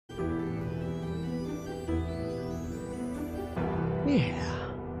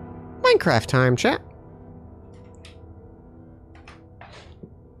Yeah. Minecraft time, chat.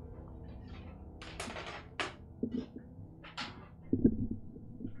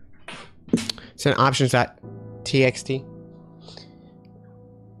 Send options.txt.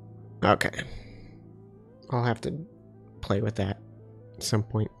 Okay. I'll have to play with that at some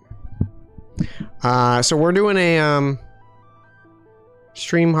point. So we're doing a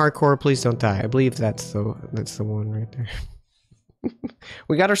stream hardcore please don't die. I believe that's the one right there.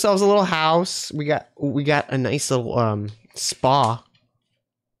 We got ourselves a little house. We got a nice little spa.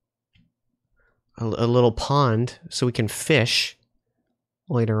 A little pond so we can fish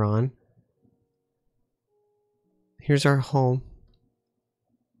later on. Here's our home.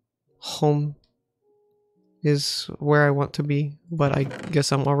 Home is where I want to be, but I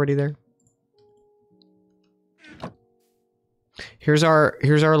guess I'm already there. Here's our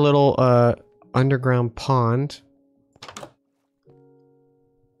little underground pond,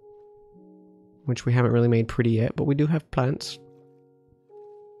 which we haven't really made pretty yet, but we do have plants.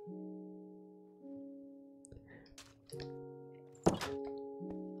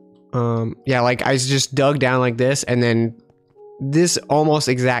 Yeah, like I just dug down like this, and then this almost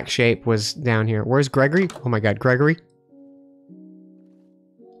exact shape was down here. Where's Gregory? Oh my god, Gregory.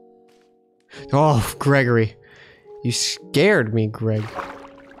 Oh, Gregory. You scared me, Greg.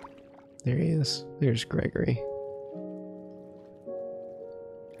 There he is. There's Gregory.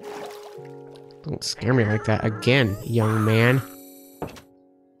 Don't scare me like that again, young man.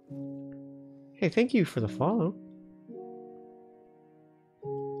 Hey, thank you for the follow.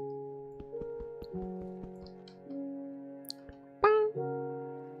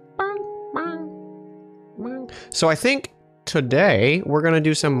 So I think today we're gonna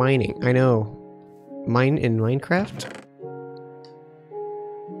do some mining. I know. Mine in Minecraft?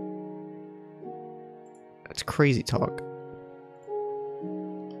 That's crazy talk.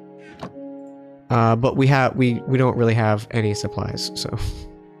 But we don't really have any supplies, so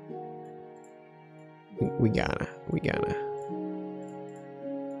we gotta.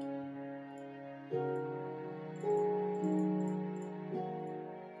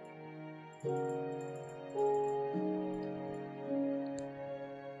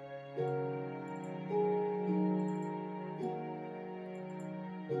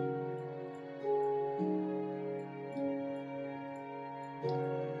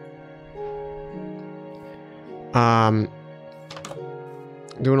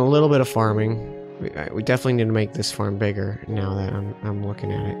 Doing a little bit of farming. We definitely need to make this farm bigger now that I'm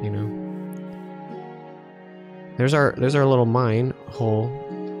looking at it, you know. There's our little mine hole,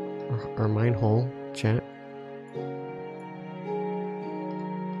 our mine hole, chat.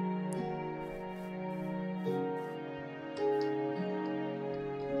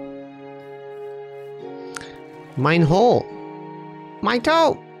 Mine hole. My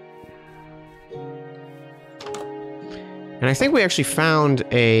toe. And I think we actually found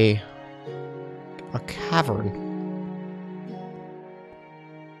a cavern.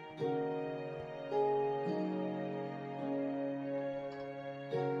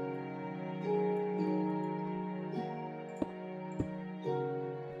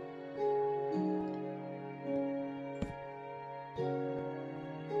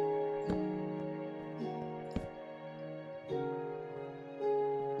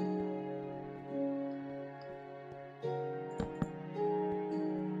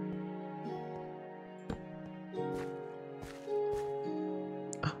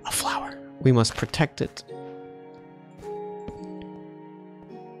 We must protect it.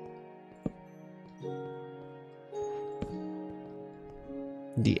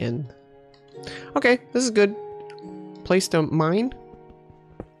 The end. Okay, this is good. Place to mine.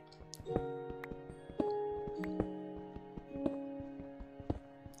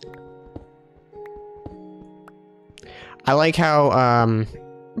 I like how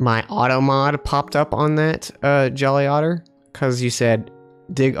my auto mod popped up on that Jolly Otter, because you said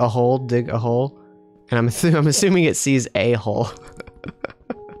dig a hole, and I'm assuming it sees a hole.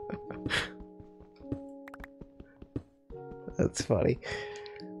 That's funny.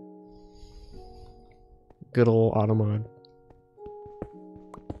 Good old Automod.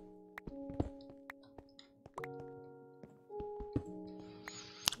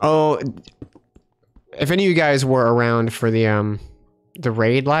 Oh, if any of you guys were around for the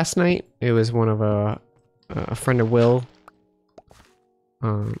raid last night, it was one of a friend of Will.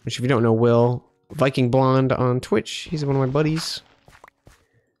 Which if you don't know Will, Viking Blonde on Twitch, he's one of my buddies.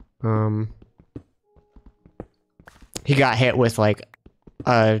 He got hit with like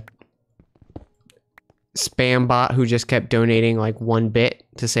a spam bot who just kept donating like 1 bit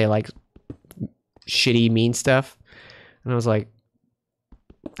to say like shitty mean stuff. And I was like,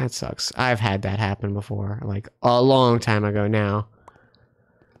 That sucks. I've had that happen before, like a long time ago now.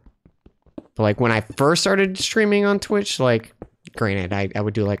 But like when I first started streaming on Twitch, like granted, I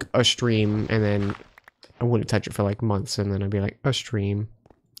would do like a stream and then I wouldn't touch it for like months and then I'd be like, a stream.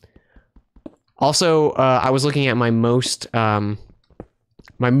 Also, I was looking at my most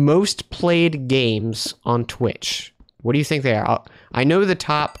played games on Twitch. What do you think they are? I know the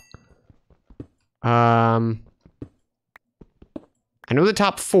top, I know the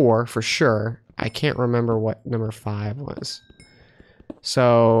top 4 for sure. I can't remember what number 5 was.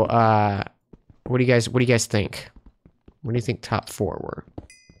 So, what do you guys think? What do you think top 4 were?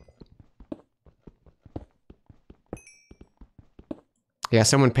 Yeah,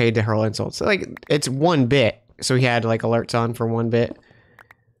 someone paid to hurl insults. Like, it's 1 bit, so he had, like, alerts on for 1 bit.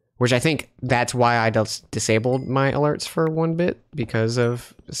 Which I think that's why I disabled my alerts for 1 bit, because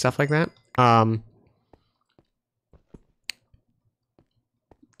of stuff like that.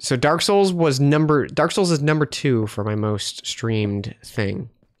 So Dark Souls is number 2 for my most streamed thing.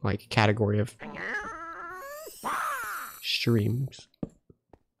 Like, category of streams.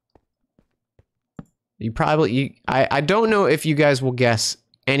 I don't know if you guys will guess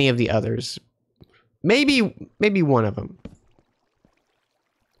any of the others. Maybe one of them.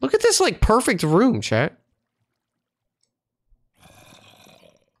 Look at this, like, perfect room, chat.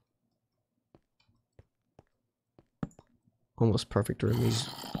 Almost perfect room. These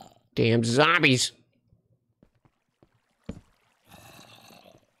damn zombies.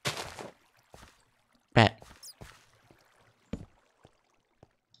 Bet.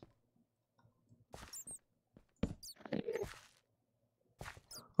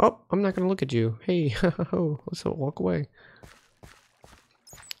 Oh, I'm not gonna look at you. Hey, let's walk away.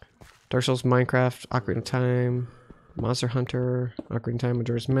 Dark Souls, Minecraft, Ocarina of Time, Monster Hunter, Ocarina of Time,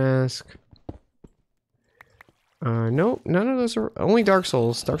 Majora's Mask. No, none of those are... Only Dark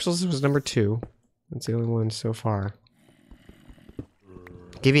Souls. Dark Souls was number 2. That's the only one so far.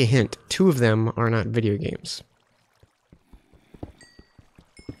 Give you a hint. 2 of them are not video games.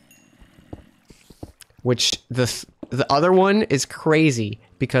 Which, the other one is crazy,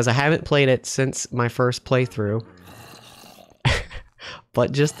 because I haven't played it since my first playthrough.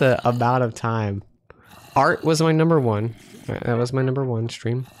 But just the amount of time. Art was my number 1. That was my number 1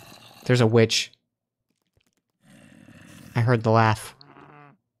 stream. There's a witch. I heard the laugh.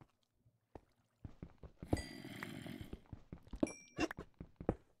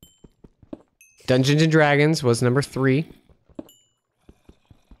 Dungeons and Dragons was number 3.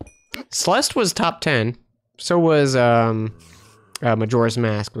 Celeste was top 10. So was Majora's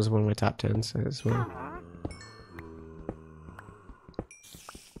Mask was one of my top 10s as well.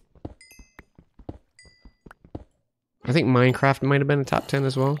 I think Minecraft might have been a top 10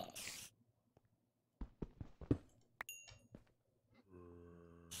 as well.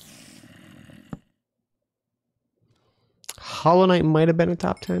 Hollow Knight might have been a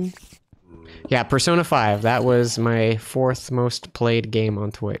top 10. Yeah, Persona 5. That was my 4th most played game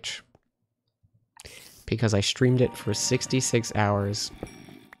on Twitch. Because I streamed it for 66 hours.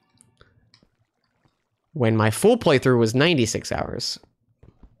 When my full playthrough was 96 hours.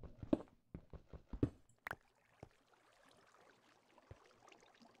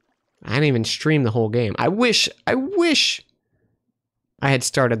 I didn't even stream the whole game. I wish I had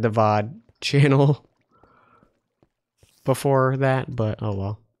started the VOD channel before that, but oh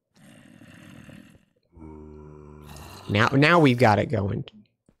well. Now we've got it going.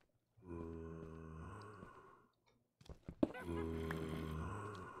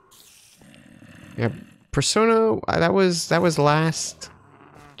 Yeah, Persona, that was last,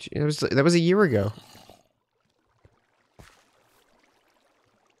 that was a year ago.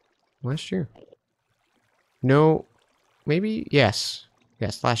 Last year. No, maybe, yes.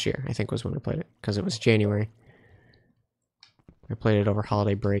 Yes, last year, I think was when I played it, because it was January. I played it over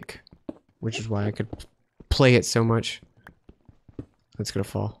holiday break, which is why I could play it so much. It's gonna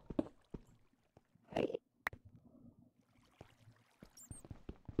fall.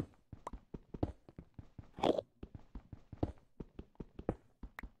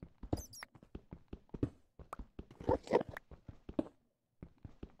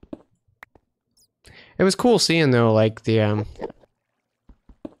 It was cool seeing though, like the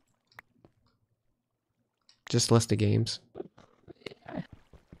just list of games.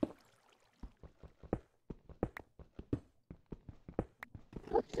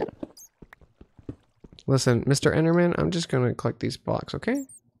 Listen, Mr. Enderman, I'm just gonna collect these blocks, okay?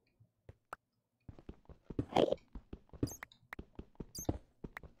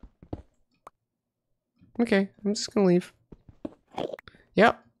 Okay, I'm just gonna leave.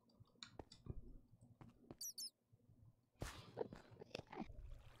 Yep.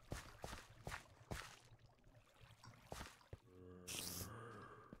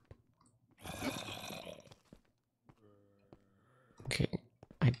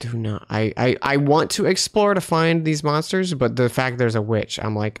 do not. I want to explore to find these monsters, but the fact there's a witch,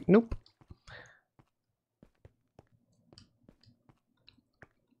 I'm like, nope.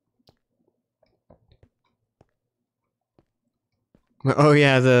 Oh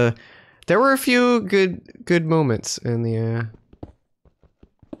yeah, there were a few good moments in the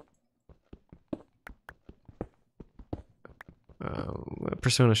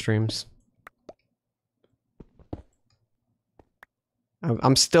Persona streams.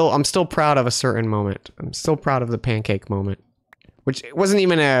 I'm still proud of a certain moment. I'm still proud of the pancake moment, which wasn't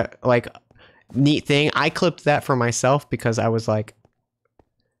even a like neat thing. I clipped that for myself because I was like,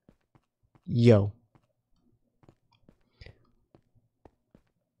 yo.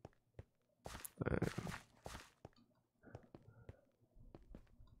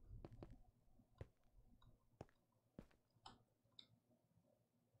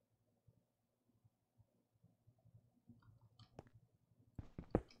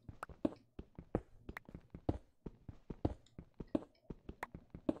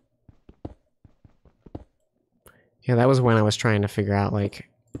 Yeah, that was when I was trying to figure out like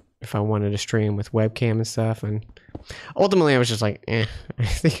if I wanted to stream with webcam and stuff, and ultimately I was just like, eh. I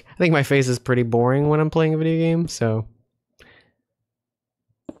think my face is pretty boring when I'm playing a video game, so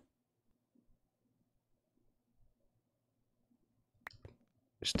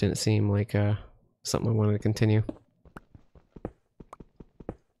just didn't seem like something I wanted to continue.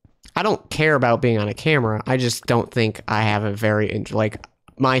 I don't care about being on a camera. I just don't think I have a very like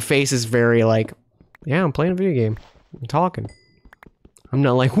my face is very like, yeah, I'm playing a video game. I'm talking. I'm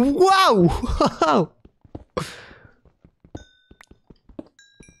not like, whoa, whoa.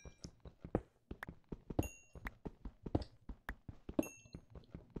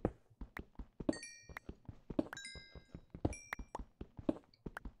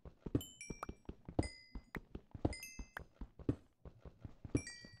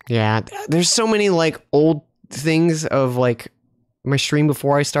 Yeah, there's so many like old things of like my stream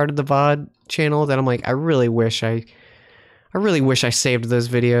before I started the VOD channel that I'm like, I really wish I saved those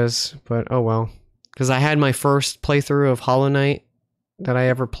videos, but oh well. Because I had my first playthrough of Hollow Knight that I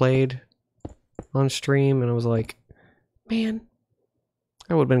ever played on stream, and I was like, man,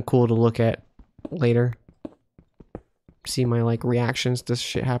 that would have been cool to look at later. See my like reactions to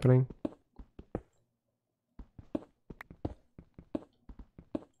shit happening.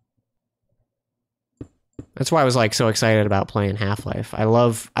 That's why I was like so excited about playing Half-Life. I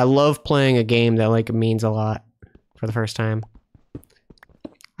love playing a game that like means a lot for the first time.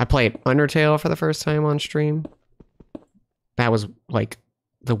 I played Undertale for the first time on stream. That was like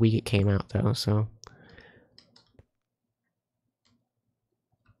the week it came out though, so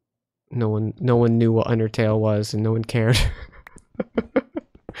no one knew what Undertale was and no one cared.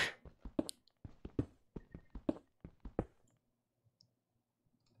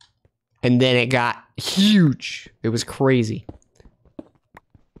 And then it got huge. It was crazy.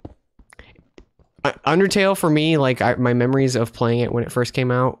 Undertale for me, like my memories of playing it when it first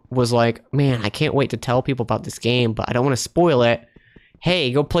came out was like, man, I can't wait to tell people about this game, but I don't want to spoil it.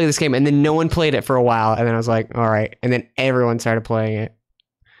 Hey, go play this game. And then no one played it for a while, and then I was like, all right. And then everyone started playing it.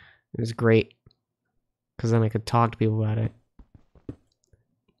 It was great because then I could talk to people about it.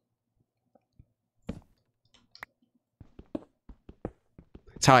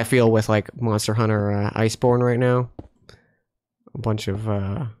 It's how I feel with like Monster Hunter Iceborne right now. A bunch of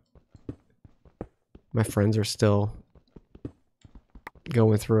my friends are still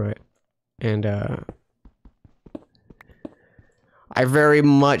going through it, and I very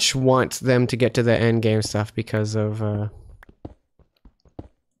much want them to get to the end game stuff because of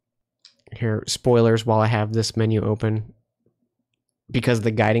here, spoilers while I have this menu open. Because of the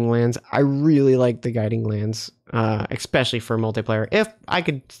guiding lands, I really like the guiding lands, especially for multiplayer. If I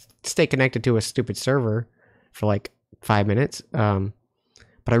could stay connected to a stupid server for like 5 minutes, but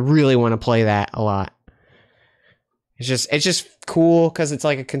I really want to play that a lot. It's just cool because it's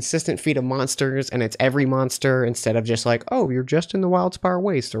like a consistent feed of monsters, and it's every monster instead of just like, oh, you're just in the Wildspire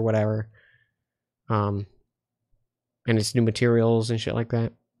Waste or whatever. And it's new materials and shit like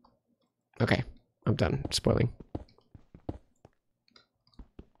that. Okay, I'm done spoiling.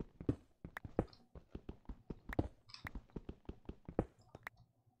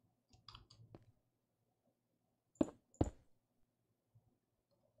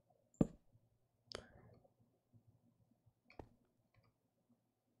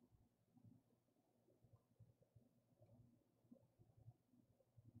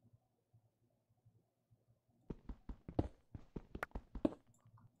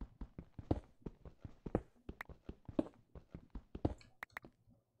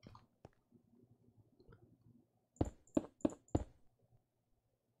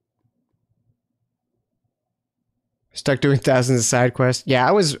 Stuck doing thousands of side quests. Yeah,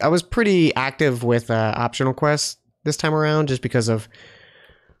 I was pretty active with optional quests this time around, just because of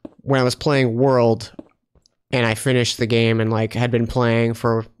when I was playing World, and I finished the game and like had been playing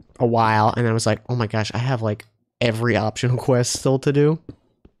for a while, and I was like, oh my gosh, I have like every optional quest still to do,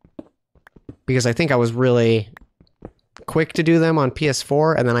 because I think I was really quick to do them on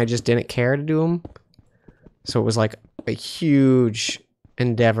PS4, and then I just didn't care to do them. So it was like a huge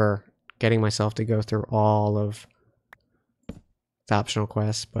endeavor getting myself to go through all of the optional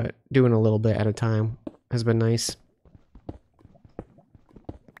quests, but doing a little bit at a time has been nice.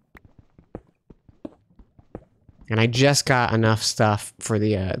 And I just got enough stuff for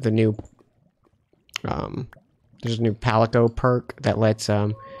the new there's a new Palico perk that lets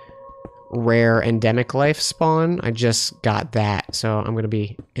rare endemic life spawn. I just got that, so I'm gonna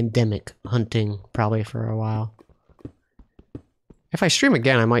be endemic hunting probably for a while. If I stream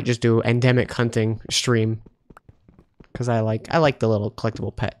again, I might just do endemic hunting stream, because I like the little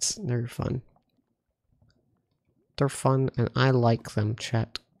collectible pets. They're fun. They're fun, and I like them,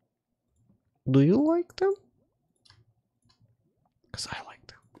 chat. Do you like them? Because I like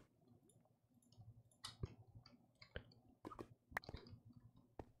them.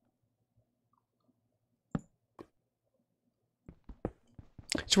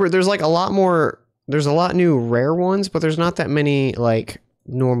 So there's like a lot more, there's a lot new rare ones, but there's not that many like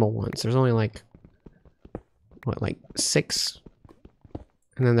normal ones. There's only like, what, like 6?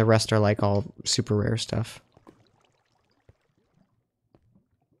 And then the rest are like all super rare stuff.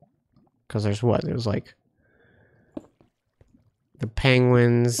 Because there's what? There's like the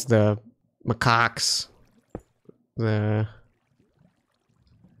penguins, the macaques, the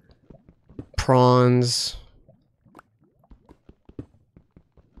prawns,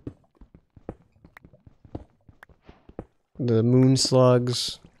 the moon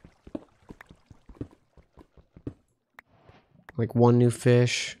slugs, like one new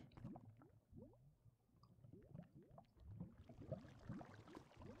fish.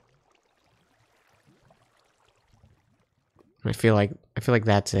 I feel like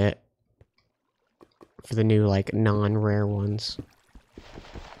that's it for the new like non-rare ones.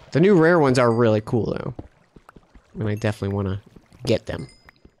 The new rare ones are really cool though, and I definitely want to get them.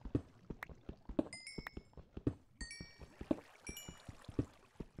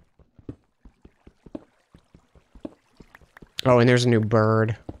 Oh, and there's a new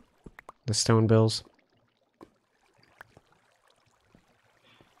bird, the stonebills.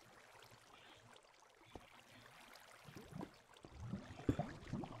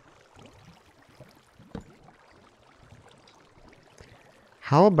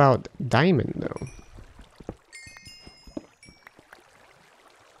 How about diamond, though?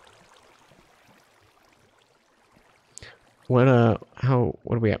 What are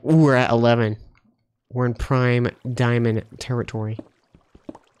we at? Ooh, we're at 11. We're in prime diamond territory.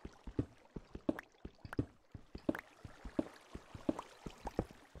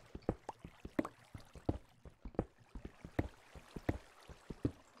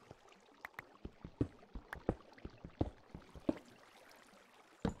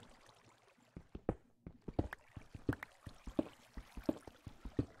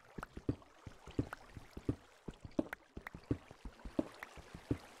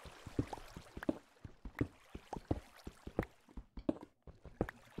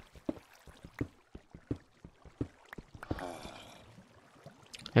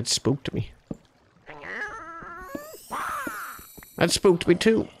 That spooked me. That spooked me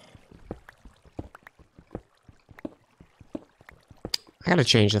too. I gotta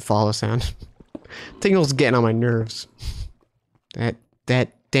change the follow sound. Tingle's getting on my nerves.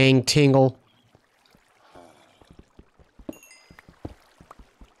 That dang Tingle.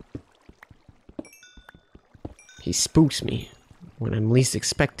 He spooks me when I'm least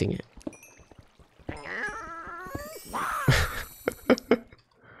expecting it.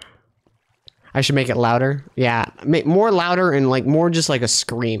 I should make it louder. Yeah, make more louder and like more just like a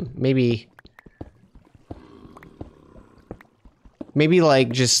scream. Maybe like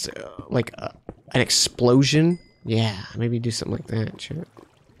just like an explosion. Yeah, maybe do something like that. Sure.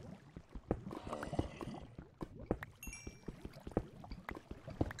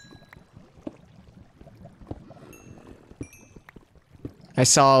 I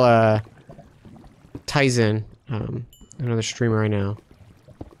saw Tyson, another streamer I know.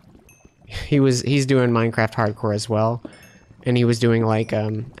 He's doing Minecraft hardcore as well, and he was doing like I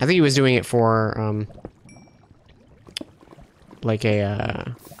think he was doing it for like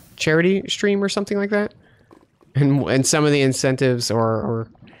a charity stream or something like that, and some of the incentives or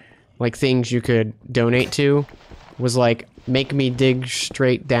like things you could donate to was like make me dig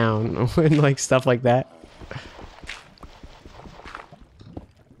straight down and like stuff like that.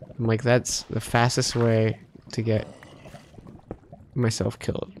 I'm like, that's the fastest way to get myself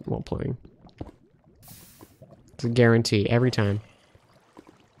killed while playing. It's a guarantee every time.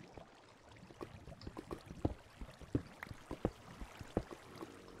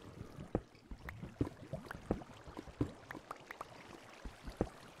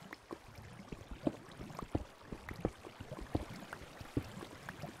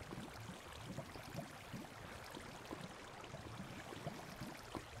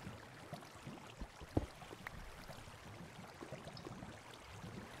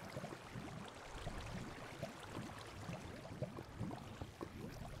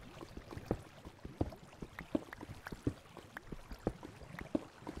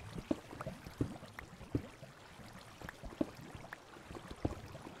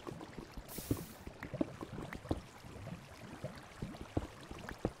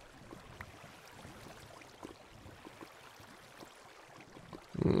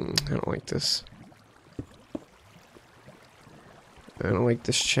 I don't like this. I don't like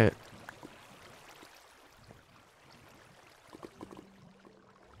this chat.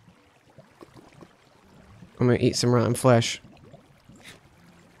 I'm gonna eat some rotten flesh.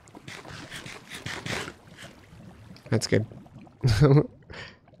 That's good.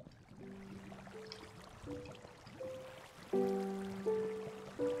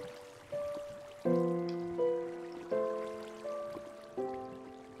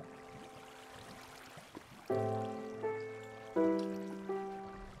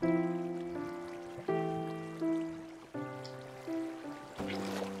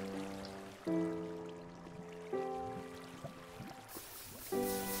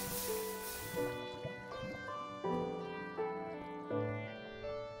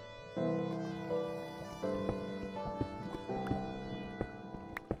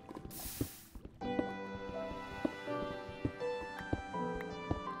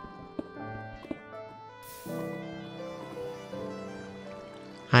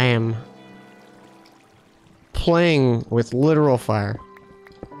 I am playing with literal fire.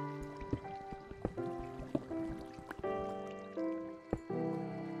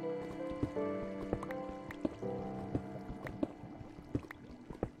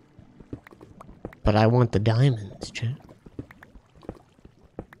 But I want the diamonds, chat.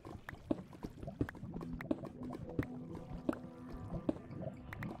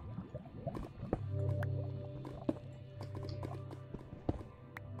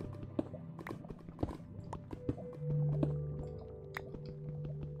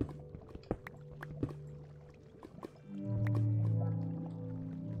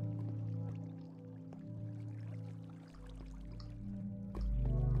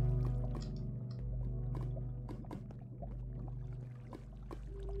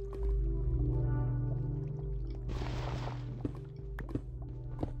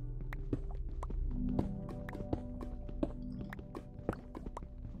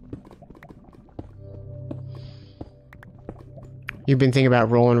 You've been thinking about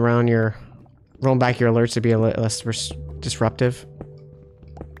rolling back your alerts to be a less disruptive.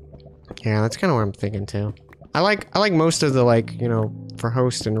 Yeah, that's kind of what I'm thinking too. I like most of the, like, you know, for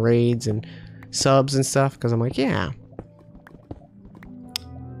hosts and raids and subs and stuff, because I'm like, yeah.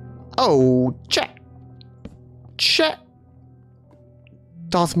 Oh, chat.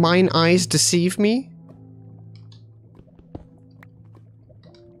 Doth mine eyes deceive me?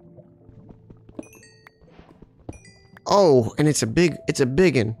 Oh, and it's a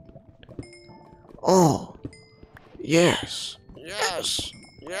biggin. Oh, yes.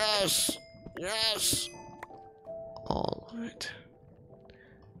 All of it.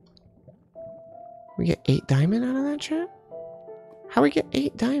 We get 8 diamond out of that, chat? How we get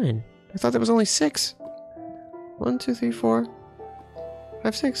 8 diamond? I thought that was only 6. 1, 2, 3, 4,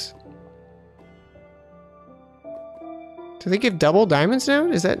 5, 6. Do they give double diamonds now?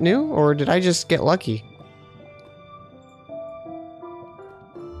 Is that new? Or did I just get lucky?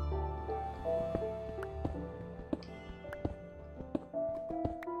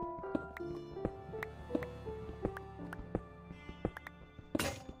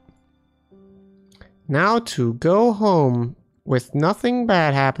 Now to go home with nothing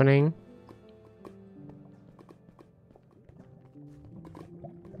bad happening.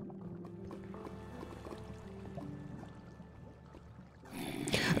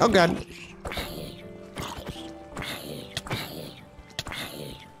 Oh god.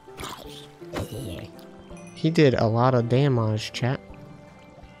 He did a lot of damage, chat.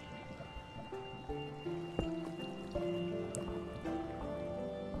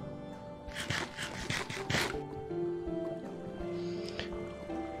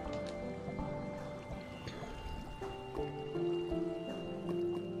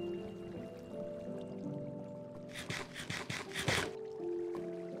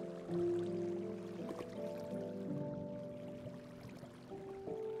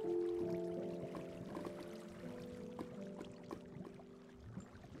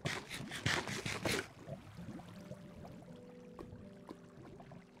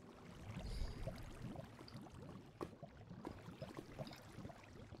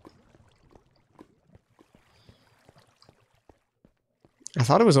 I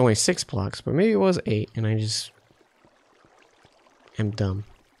thought it was only 6 blocks, but maybe it was 8, and I just am dumb.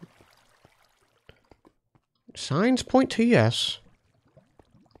 Signs point to yes.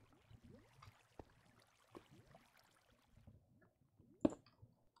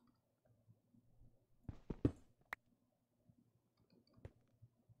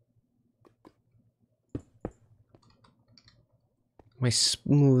 My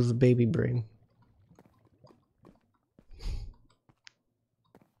smooth baby brain.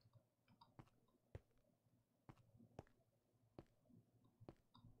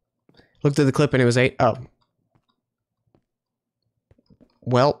 Looked at the clip and it was 8. Oh.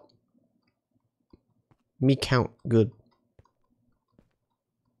 Well. Me count. Good.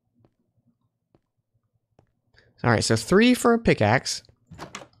 Alright, so 3 for a pickaxe.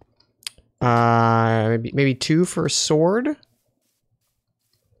 Maybe 2 for a sword.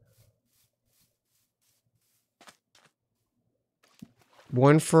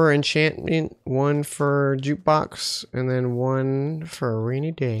 One for enchantment, 1 for jukebox, and then 1 for a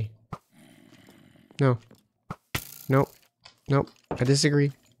rainy day. No. Nope. Nope. I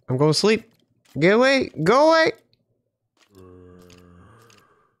disagree. I'm going to sleep. Get away! Go away!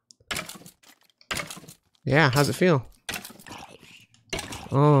 Yeah, how's it feel?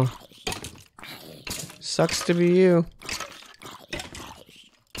 Oh. Sucks to be you.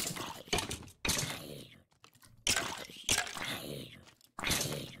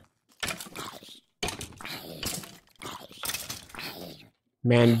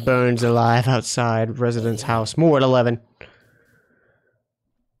 Man burns alive outside resident's house. More at 11.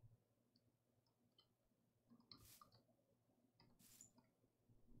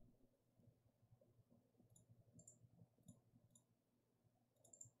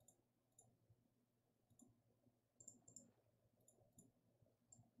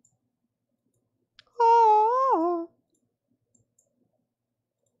 Oh.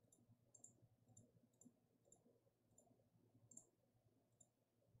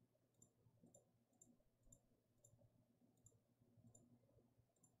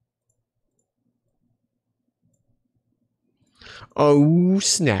 Oh,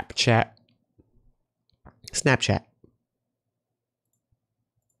 Snapchat. Snapchat.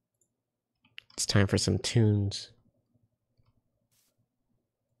 It's time for some tunes.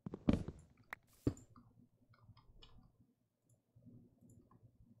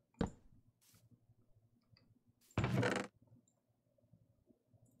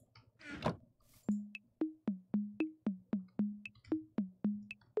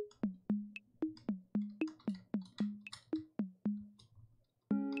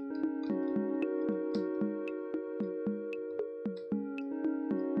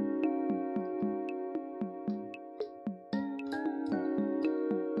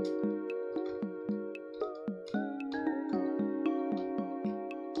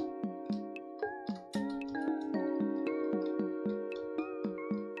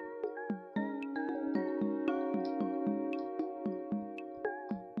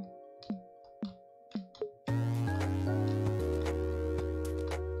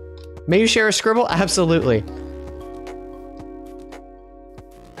 May you share a scribble? Absolutely.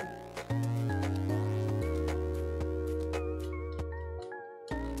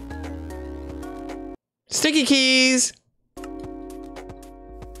 Sticky keys!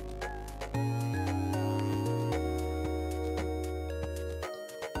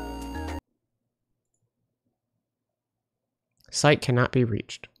 Site cannot be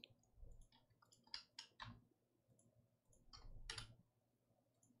reached.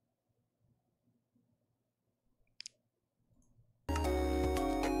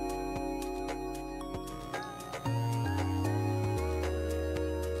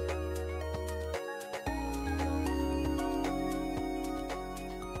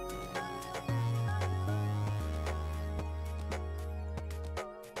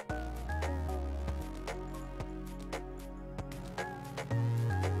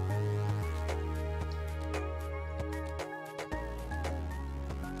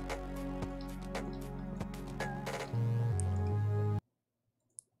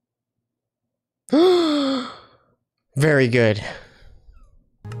 Very good.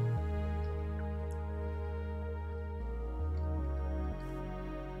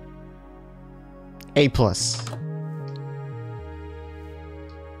 A+.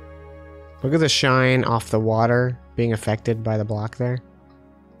 Look at the shine off the water being affected by the block there.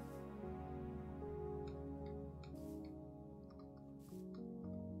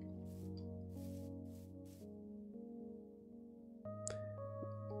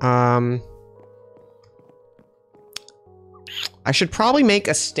 I should probably make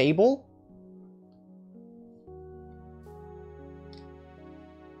a stable.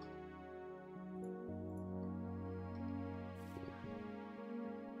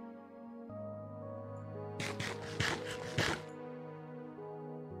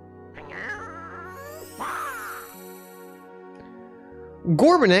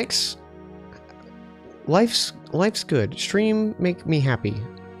 Gorbanix. Life's good. Stream make me happy.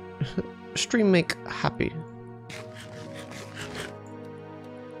 Stream make happy.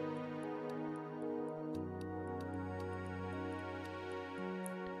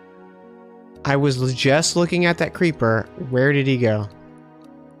 I was just looking at that creeper. Where did he go?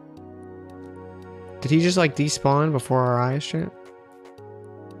 Did he just like despawn before our eyes, chat?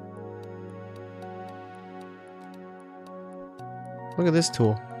 Look at this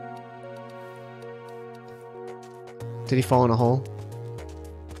tool. Did he fall in a hole?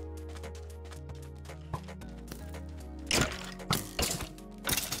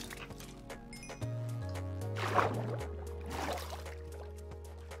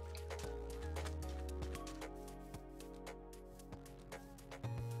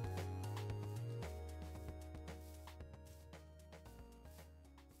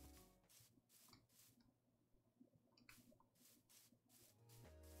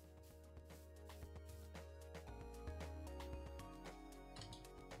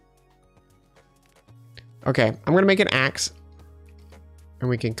 Okay, I'm gonna make an axe, and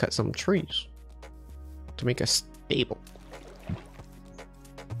we can cut some trees to make a stable.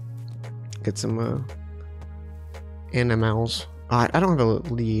 Get some animals. I don't have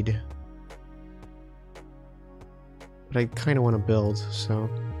a lead, but I kind of want to build, so.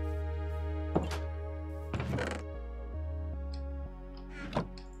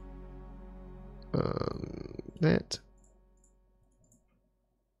 That.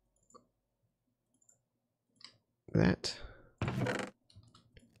 That.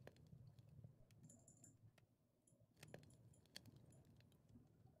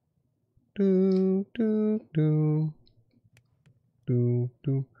 Do do do do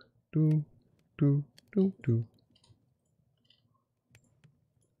do do do do do.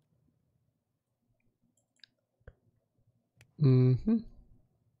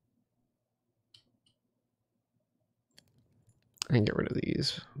 I can get rid of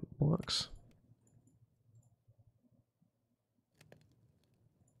these blocks.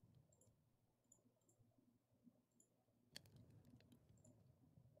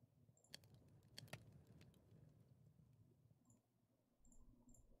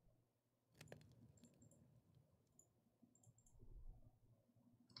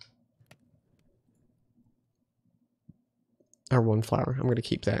 Or one flower. I'm going to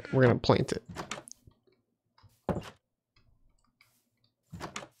keep that. We're going to plant it.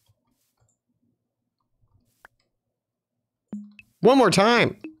 One more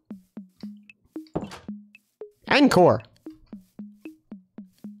time. Encore.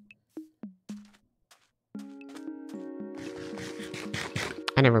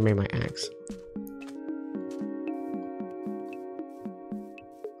 I never made my axe.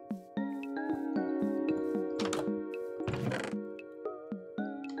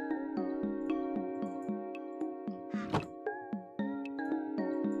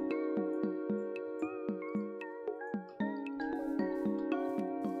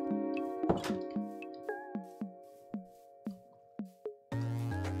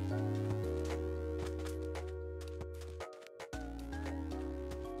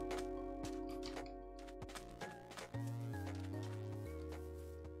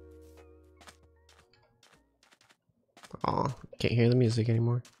 Aw, can't hear the music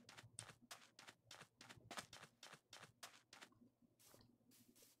anymore.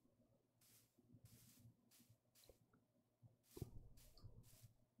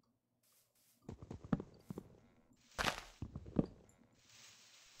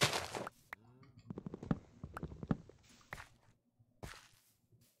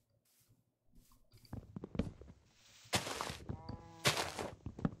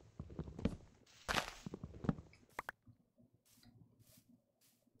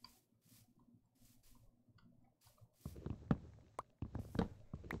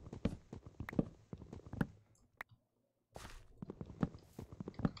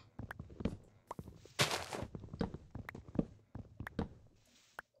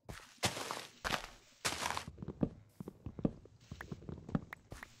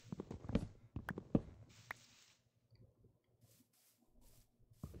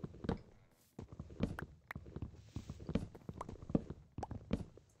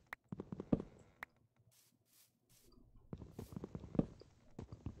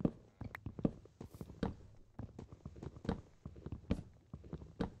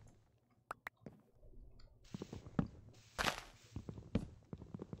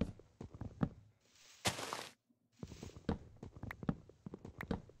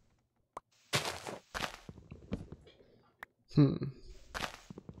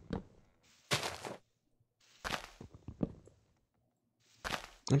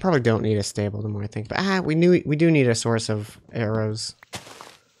 I probably don't need a stable the more I think, but we do need a source of arrows.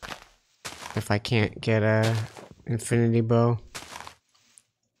 If I can't get a infinity bow.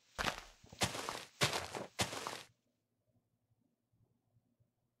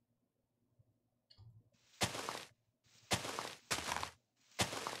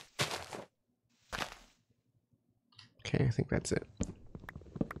 Okay, I think that's it.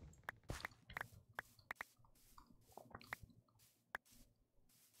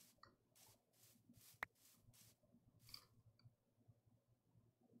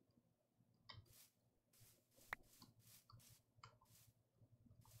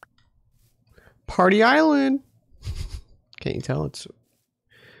 Party Island! Can't you tell? It's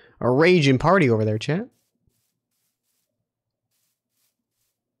a raging party over there, chat.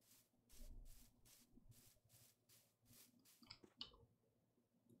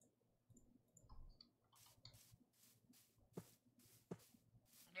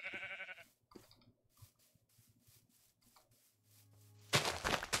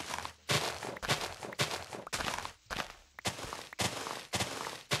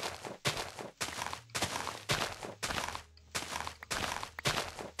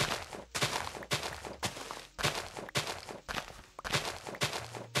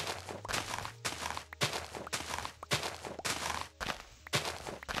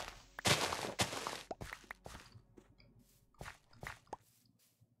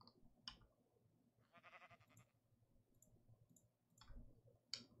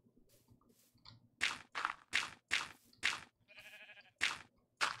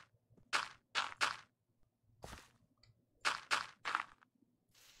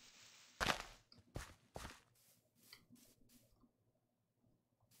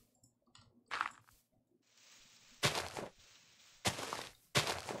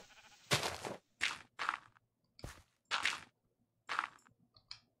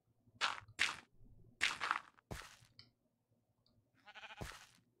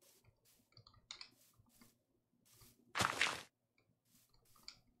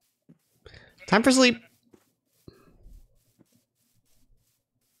 Time for sleep.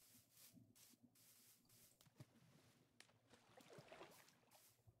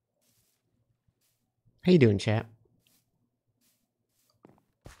 How you doing, chat?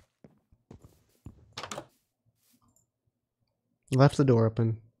 Left the door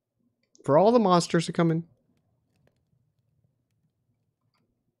open. For all the monsters to come in.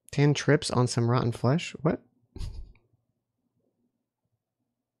 10 trips on some rotten flesh? What?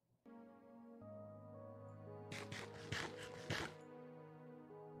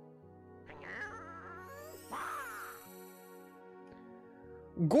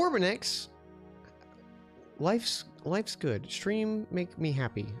 Gorbanix. Life's good. Stream make me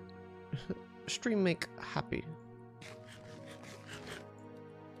happy. Stream make happy.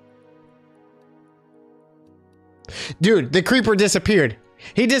 Dude, the creeper disappeared.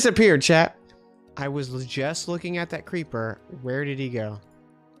 He disappeared, chat. I was just looking at that creeper. Where did he go?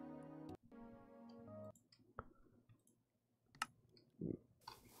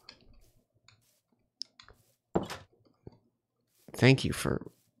 Thank you for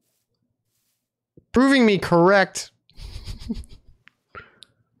proving me correct.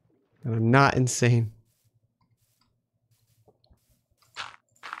 And I'm not insane.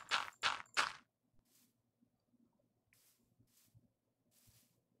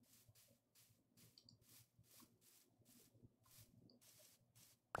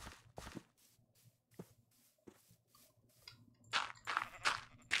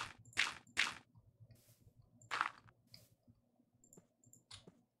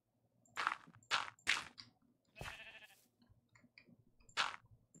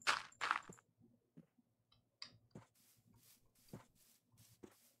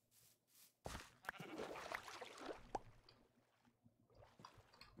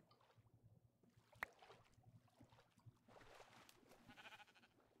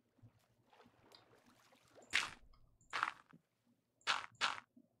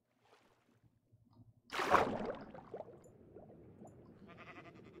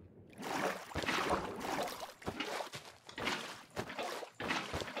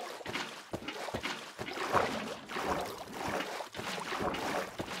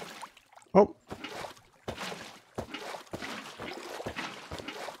 Oh.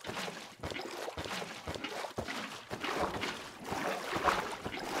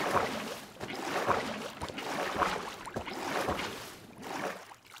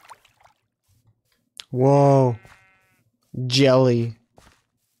 Whoa. Jelly.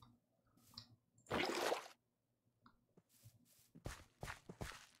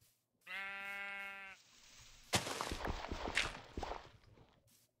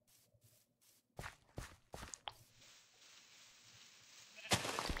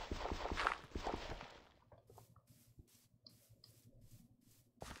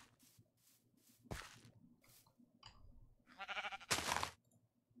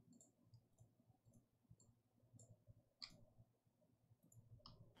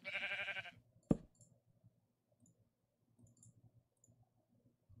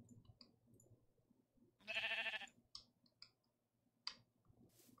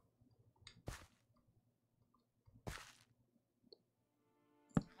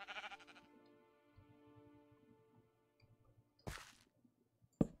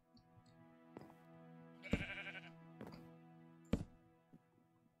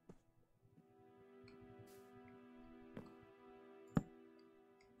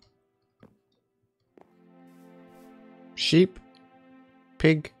 Sheep,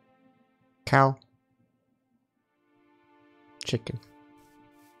 pig, cow, chicken.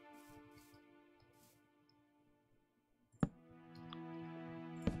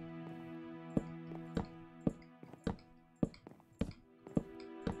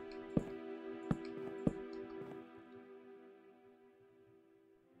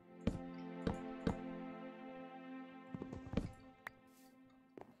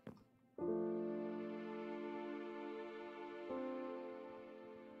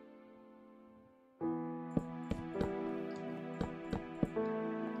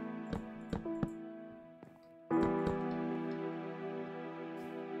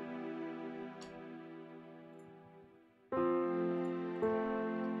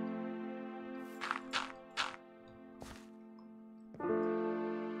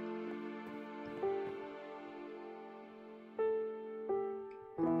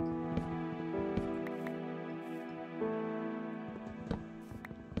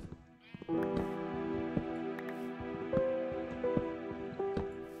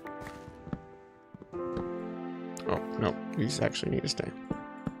 Oh, no. These actually need to stay.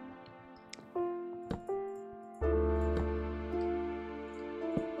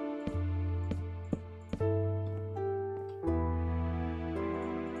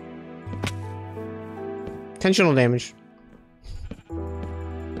 Intentional damage.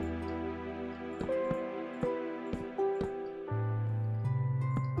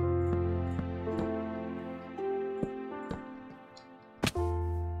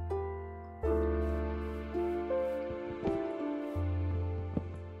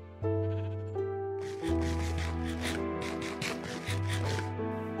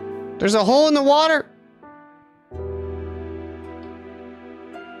 There's a hole in the water.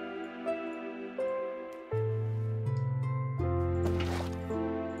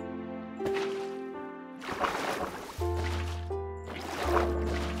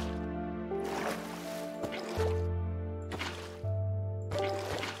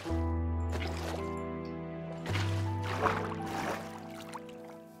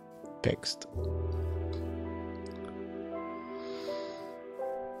 Fixed.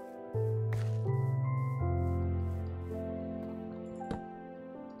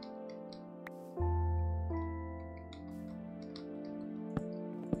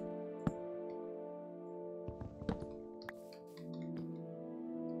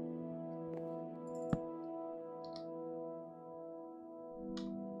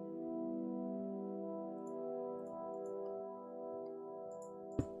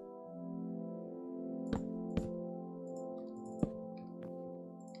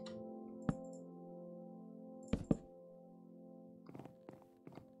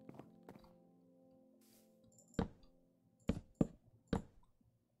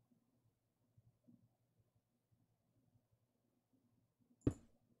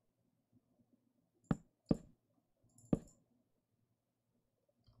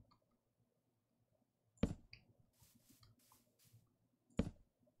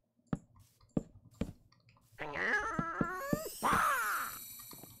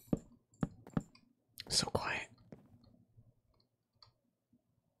 So quiet.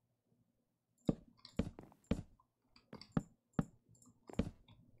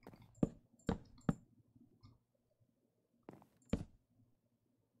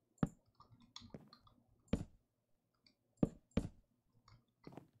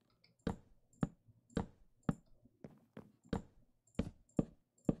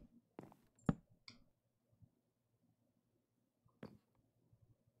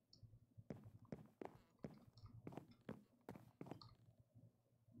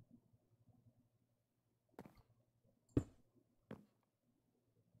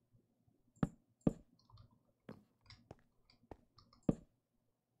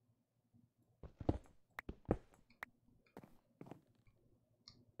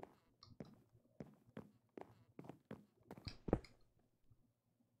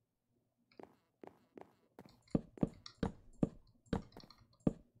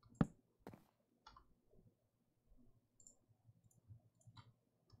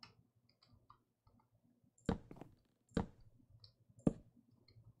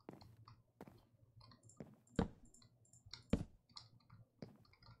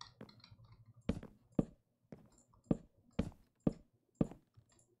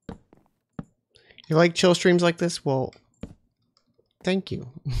 You like chill streams like this? Well, thank you.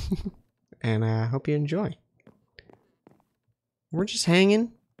 And I hope you enjoy. We're just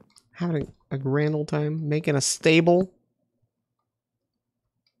hanging, having a grand old time, making a stable.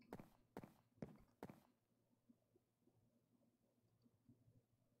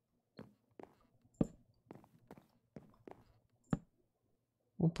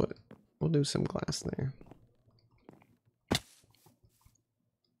 We'll do some glass there.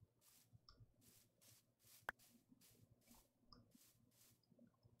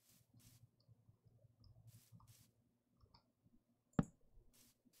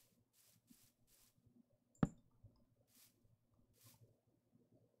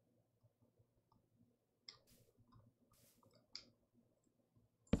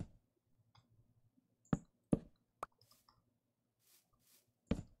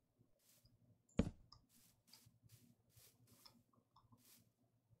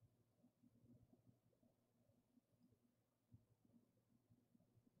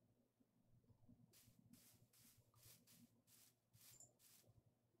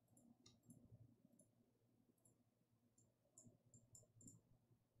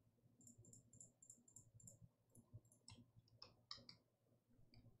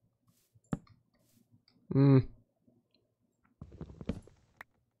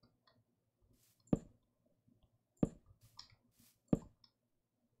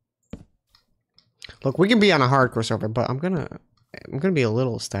 Look, we can be on a hardcore server, but I'm gonna be a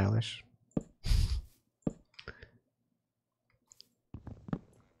little stylish.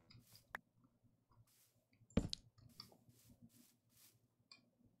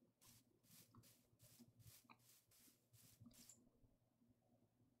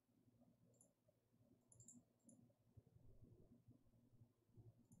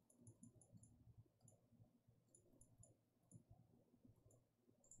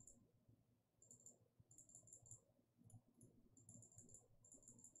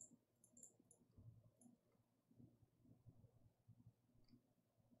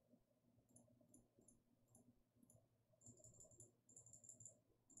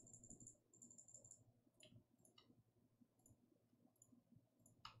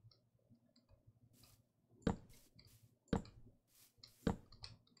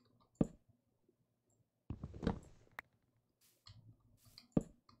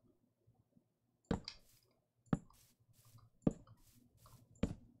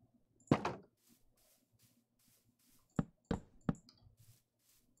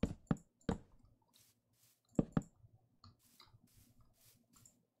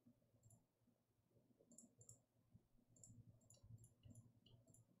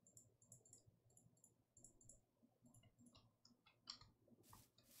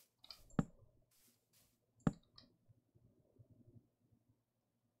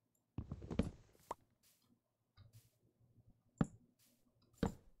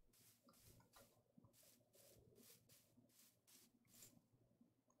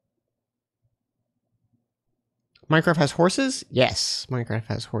 Minecraft has horses? Yes, Minecraft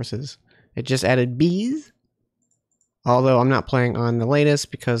has horses. It just added bees. Although I'm not playing on the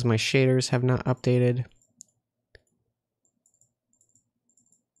latest because my shaders have not updated.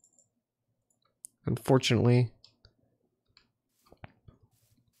 Unfortunately.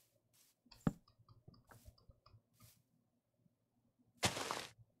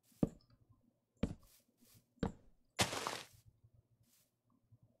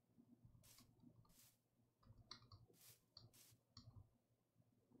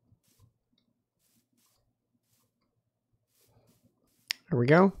 There we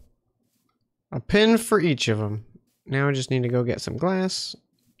go. A pin for each of them. Now I just need to go get some glass.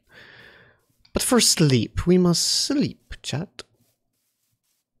 But for sleep, we must sleep, chat.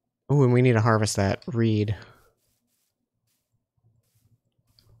 Oh, and we need to harvest that reed.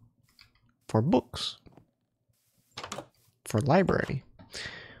 For books. For library.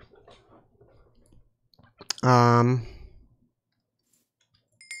 I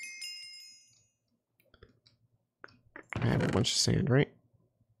have a bunch of sand, right?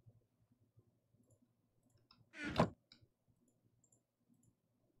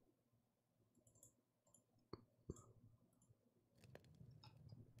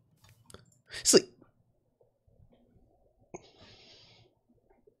 Sleep.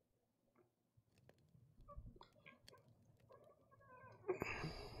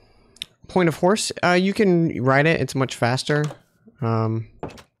 Point of horse. You can ride it. It's much faster.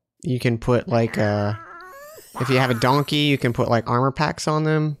 You can put like if you have a donkey, you can put like armor packs on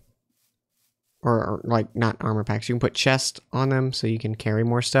them. Or like not armor packs. You can put chests on them so you can carry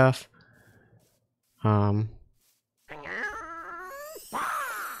more stuff.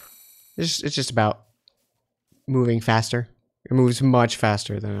 It's just about moving faster. It moves much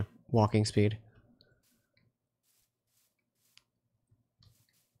faster than a walking speed.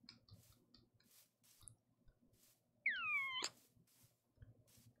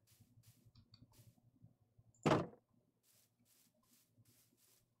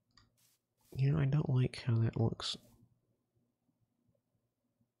 You know, I don't like how that looks.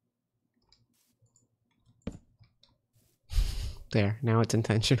 There, now it's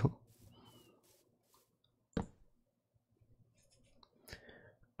intentional.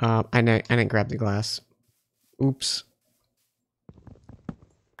 I didn't grab the glass. Oops.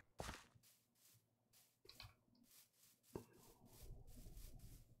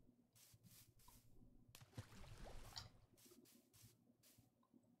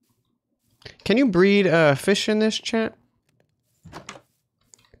 Can you breed fish in this, chat?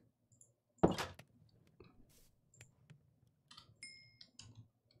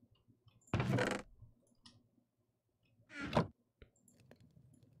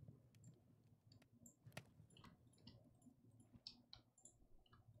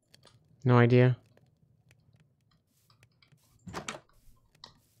 No idea.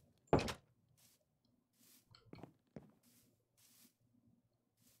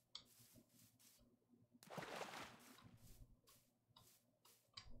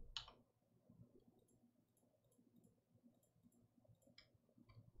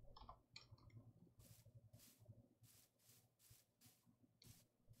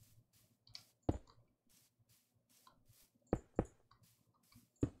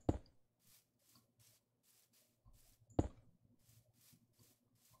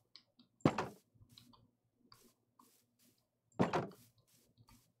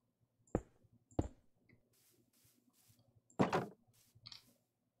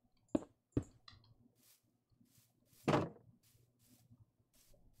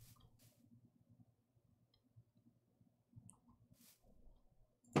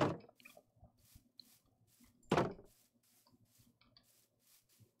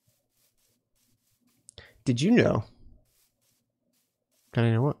 Did you know?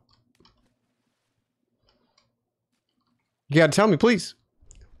 I know what? You gotta tell me, please.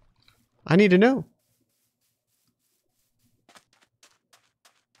 I need to know.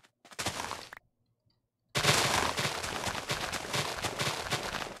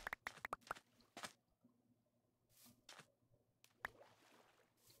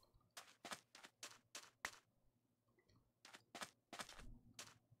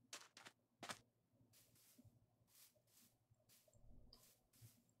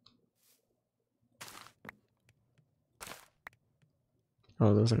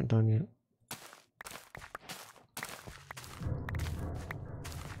 Oh, those aren't done yet.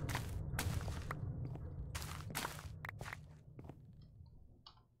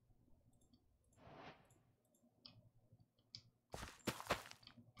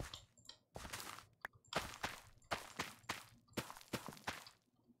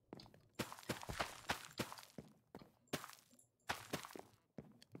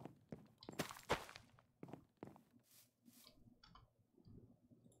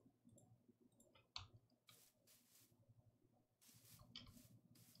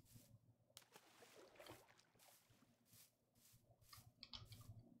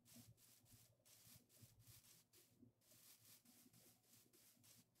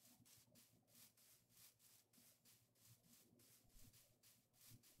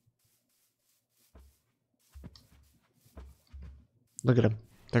 Look at them.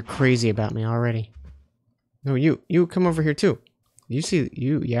 They're crazy about me already. No, you come over here too. You see,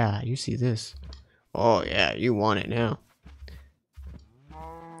 you see this. Oh yeah, you want it now.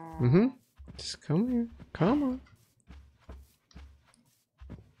 Mm-hmm. Just come here. Come on.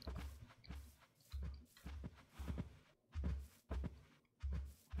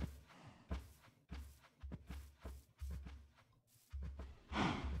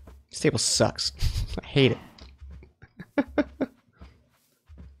 This table sucks. I hate it.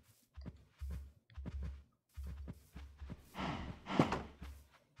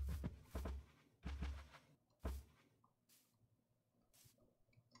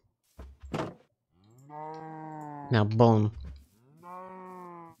 Now, bone.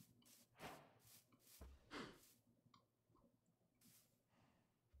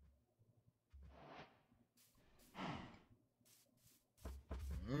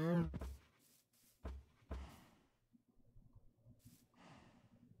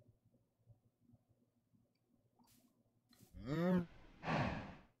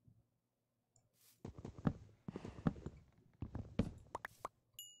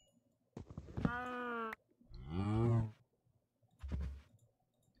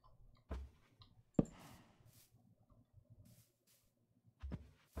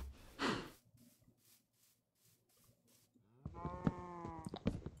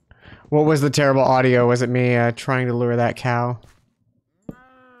 What was the terrible audio? Was it me trying to lure that cow?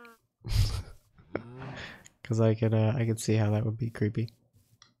 Because I could see how that would be creepy.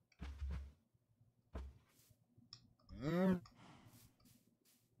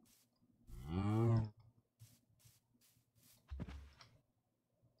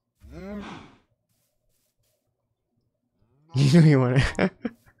 You know you want it.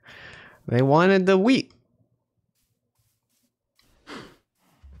 They wanted the wheat.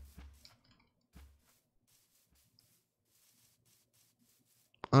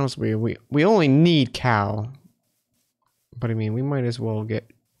 Honestly, we only need cow. But I mean, we might as well get...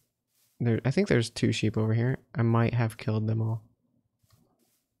 There, I think there's 2 sheep over here. I might have killed them all.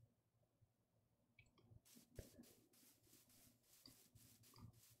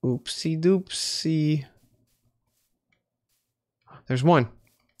 Oopsie doopsie. There's 1.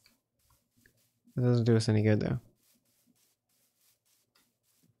 That doesn't do us any good though.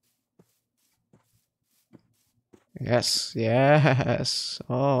 Yes, yes.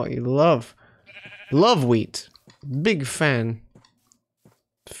 Oh, you love wheat. Big fan.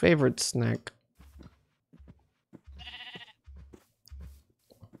 Favorite snack.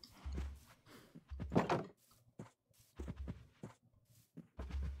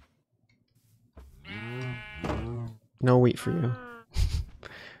 No wheat for you.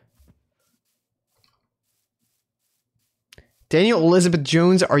 Daniel Elizabeth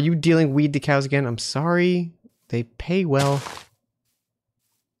Jones, are you dealing weed to cows again? I'm sorry. They pay well.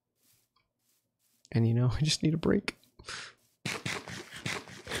 And you know, I just need a break.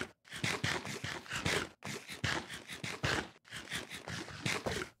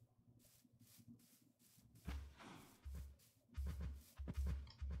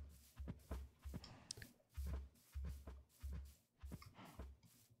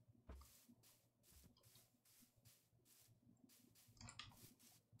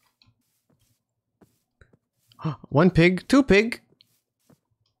 One pig, 2 pig.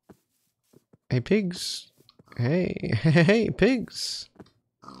 Hey, pigs. Hey, hey, pigs.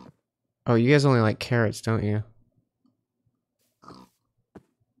 Oh, you guys only like carrots, don't you?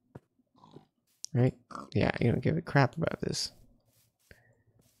 Right? Yeah, you don't give a crap about this.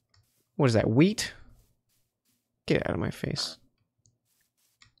 What is that, wheat? Get out of my face.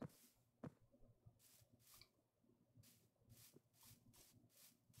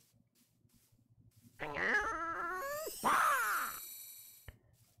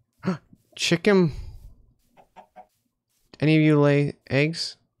 Chicken. Any of you lay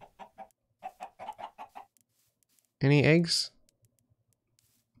eggs? Any eggs?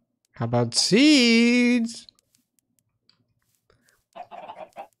 How about seeds?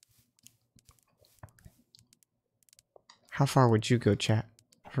 How far would you go, chat,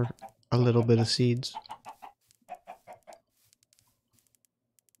 for a little bit of seeds?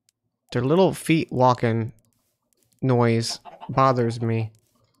 Their little feet walking noise bothers me.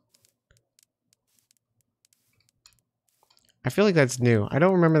 I feel like that's new. I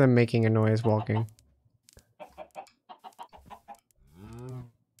don't remember them making a noise walking.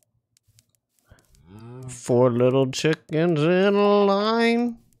 Four little chickens in a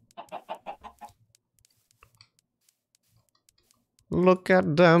line. Look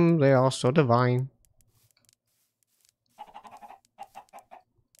at them, they are so divine.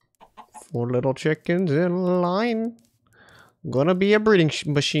 4 little chickens in a line. Gonna be a breeding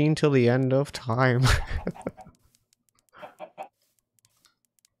machine till the end of time.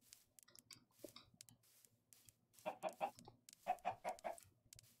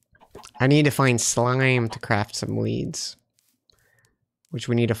 I need to find slime to craft some leads. Which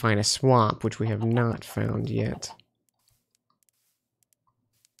we need to find a swamp, which we have not found yet.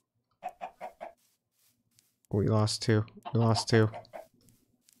 We lost 2. We lost 2.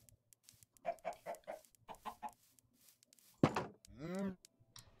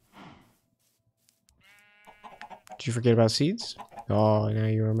 Did you forget about seeds? Oh, now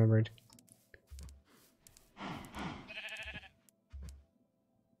you remembered.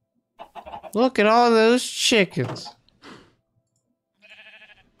 Look at all those chickens.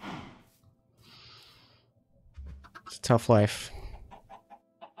 It's a tough life.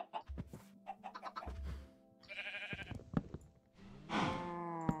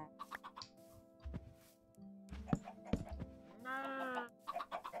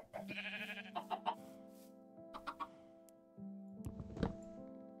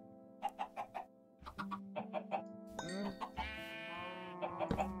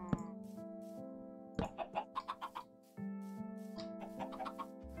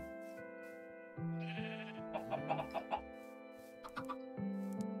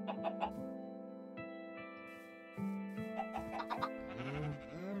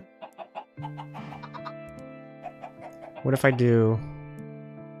 What if I do...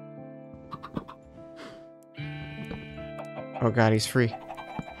 Oh god, he's free.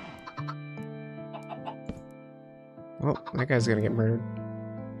 Oh, that guy's gonna get murdered.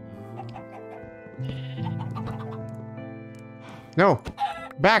 No!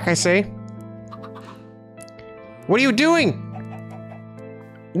 Back, I say! What are you doing?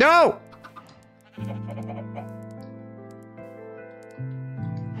 No!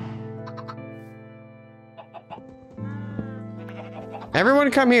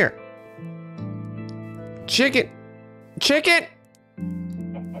 Everyone come here. Chicken. Chicken!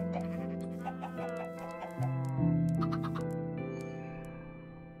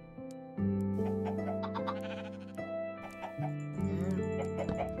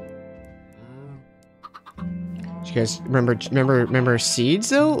 You guys remember seeds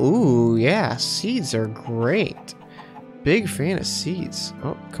though? Ooh, yeah, seeds are great. Big fan of seeds.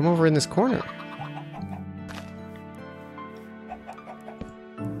 Oh, come over in this corner.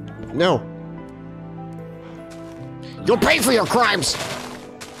 No. You'll pay for your crimes.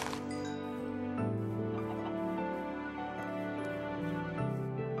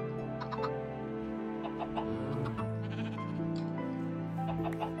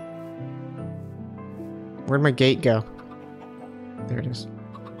 Where'd my gate go? There it is.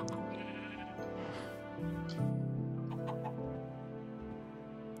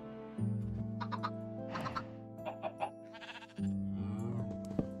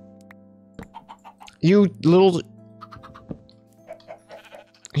 You little...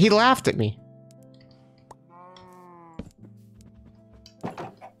 He laughed at me.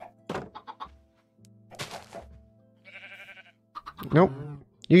 Nope.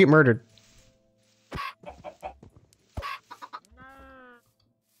 You get murdered.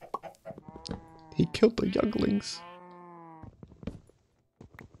 He killed the younglings.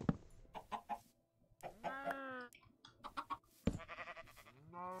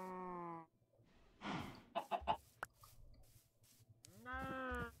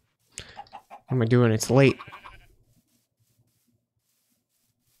 What am I doing? It's late.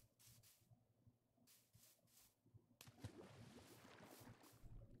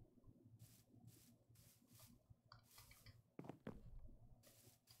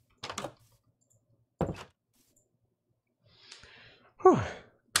 Whew.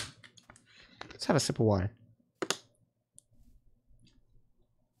 Let's have a sip of water.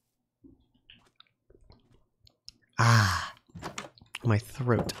 Ah, my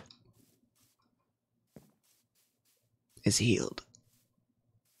throat is healed.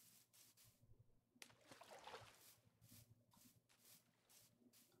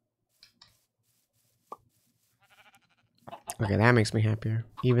 Okay, that makes me happier.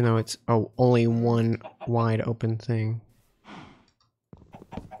 Even though it's only one wide open thing.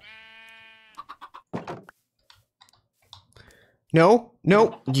 No,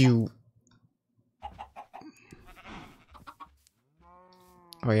 no, you.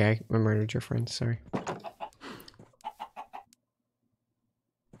 Oh yeah, I murdered your friend, sorry.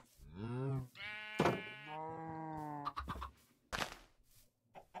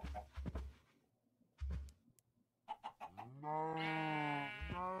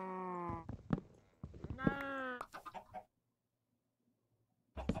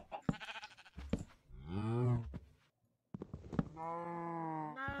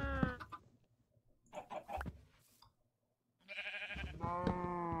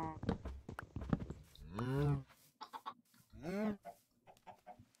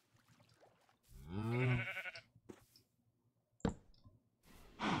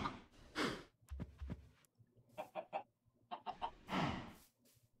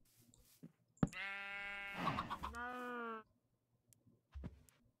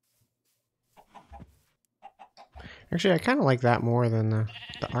 Actually, I kind of like that more than the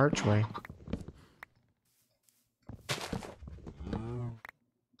archway.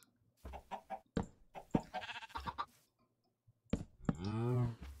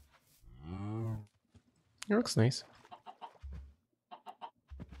 It looks nice.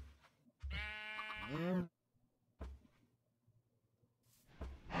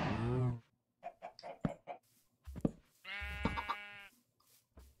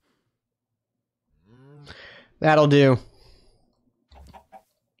 That'll do.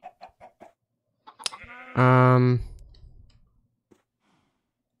 I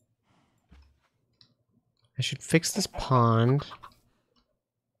should fix this pond.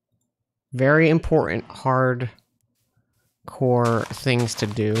 Very important hardcore things to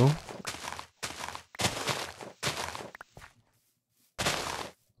do.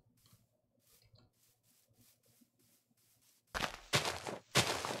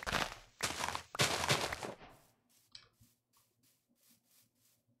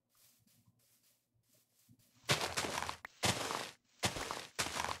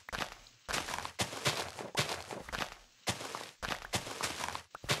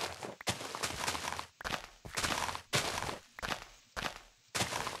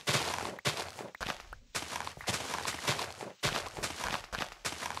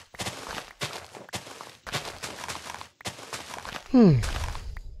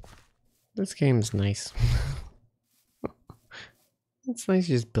 This game's nice. It's nice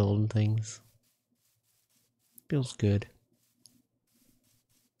just building things. Feels good.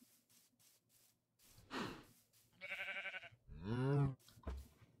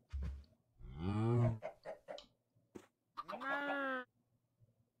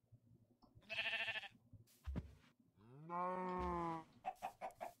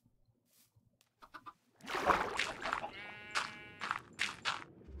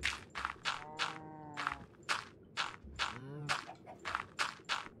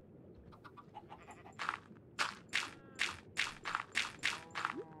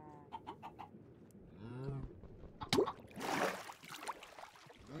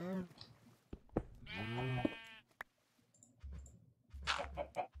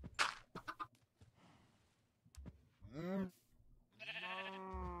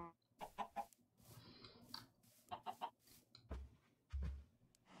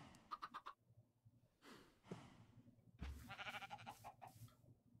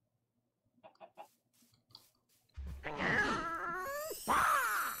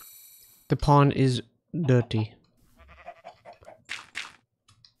 The pond is dirty.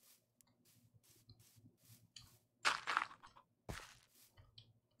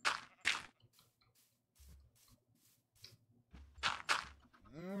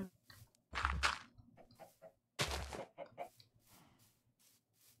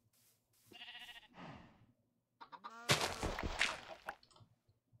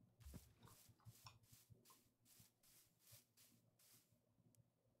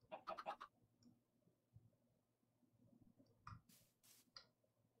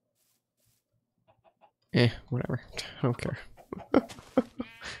 Whatever. I don't care.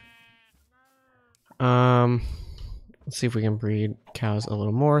 Let's see if we can breed cows a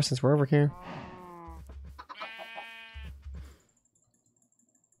little more since we're over here.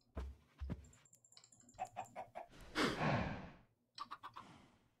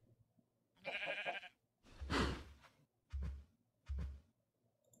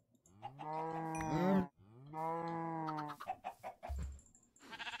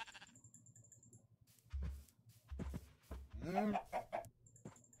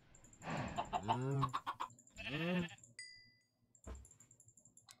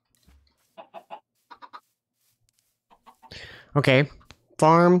 Okay,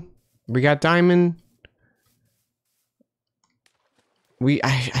 farm. We got diamond.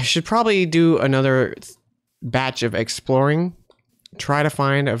 I should probably do another batch of exploring. Try to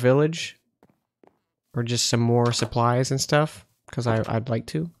find a village. Or just some more supplies and stuff. Because I'd like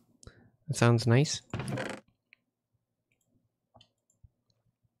to. That sounds nice.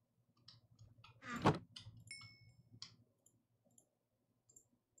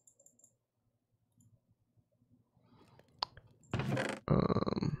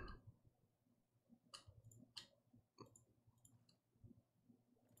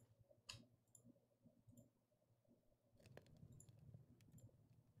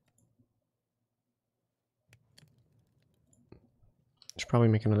 Should probably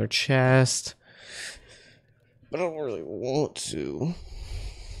make another chest. But I don't really want to.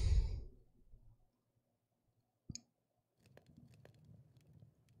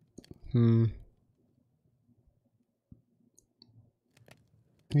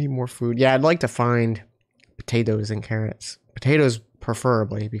 Need more food. Yeah, I'd like to find potatoes and carrots. Potatoes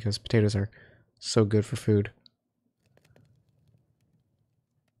preferably, because potatoes are so good for food.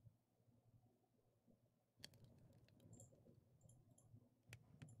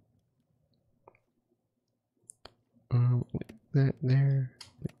 That there.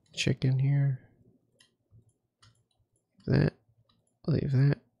 Chicken here. That. Leave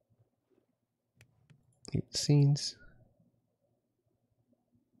that. Leave the scenes.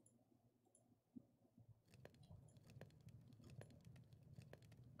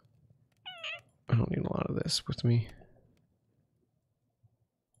 I don't need a lot of this with me.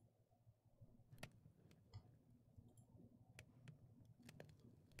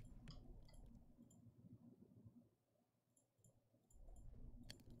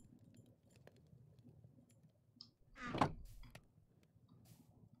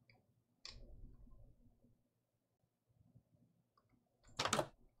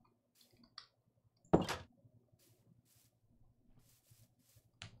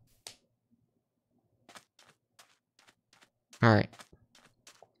 Alright.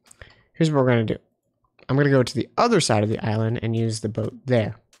 Here's what we're going to do. I'm going to go to the other side of the island and use the boat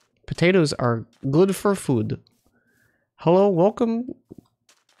there. Potatoes are good for food. Hello, welcome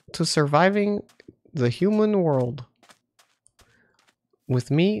to surviving the human world. With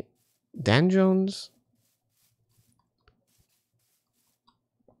me, Dan Jones.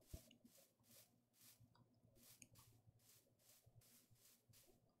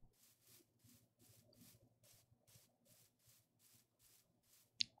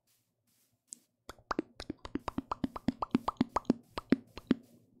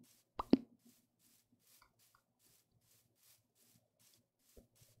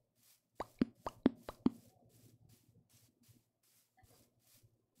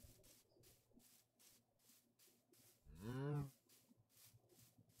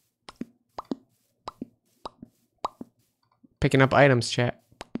 Picking up items, chat.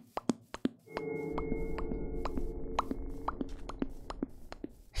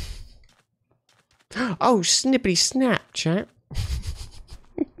 Oh, snippity snap, chat.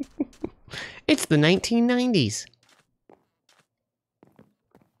 It's the 1990s.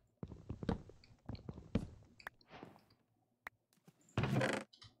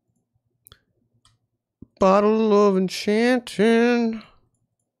 Bottle of enchanting.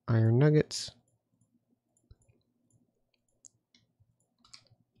 Iron nuggets.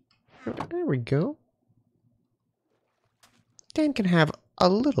 There we go. Dan can have a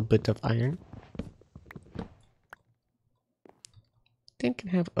little bit of iron. Dan can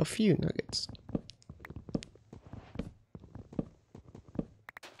have a few nuggets.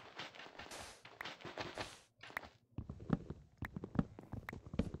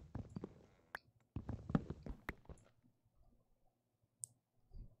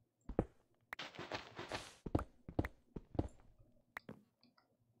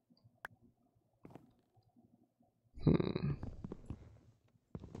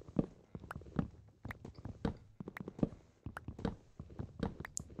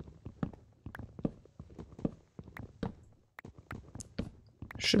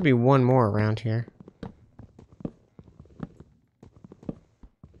 Should be one more around here.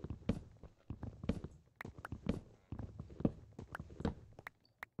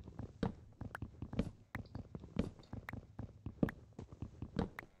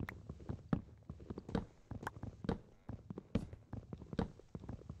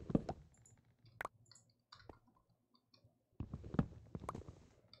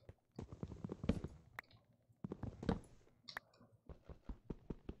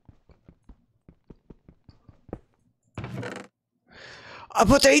 A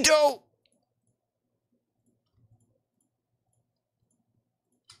potato!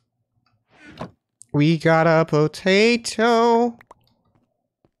 We got a potato.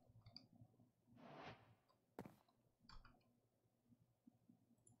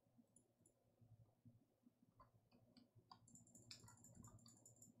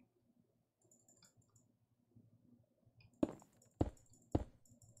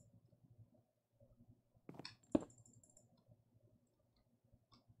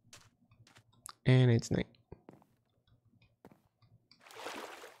 And it's night.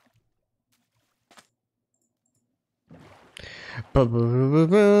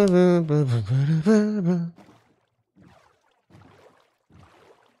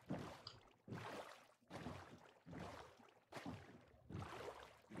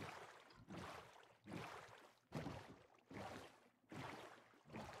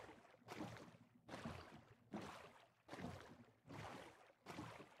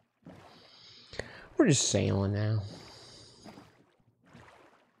 We're just sailing now.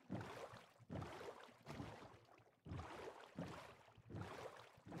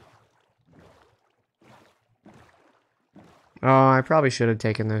 Oh, I probably should have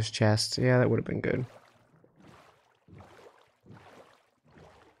taken those chests. Yeah, that would have been good.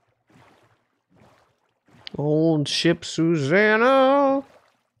 Old ship Susanna. I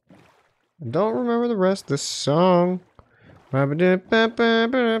don't remember the rest of the song. Wow,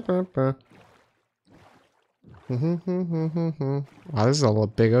 this is a little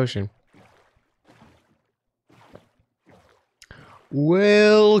big ocean.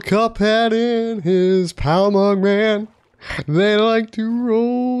 Well, Cuphead and his pal Mugman, they like to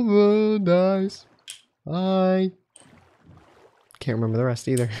roll the dice. I can't remember the rest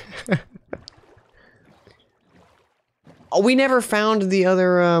either. Oh, we never found the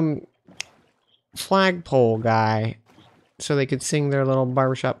other flagpole guy so they could sing their little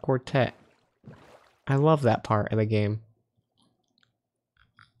barbershop quartet. I love that part of the game.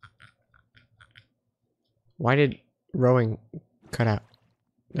 Why did rowing cut out?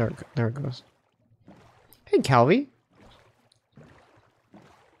 There it goes. Hey, Calvi.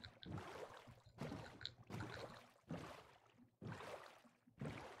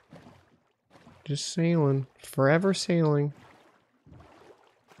 Just sailing. Forever sailing.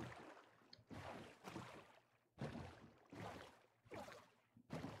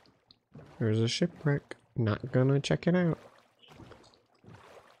 There's a shipwreck. Not gonna check it out.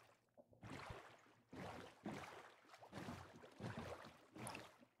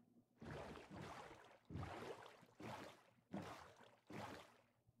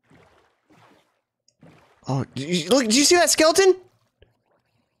 Oh, look, did you see that skeleton?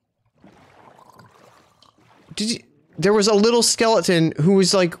 Did you? There was a little skeleton who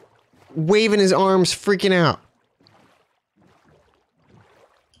was like waving his arms, freaking out.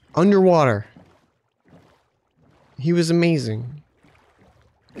 Underwater. He was amazing.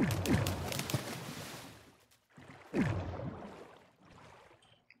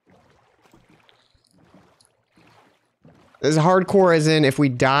 This is hardcore as in if we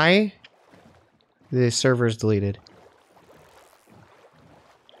die, the server is deleted.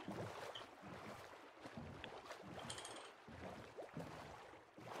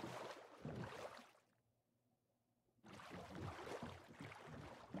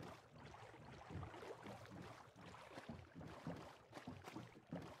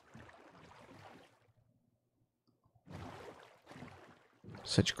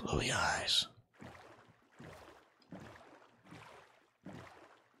 Such glowy eyes.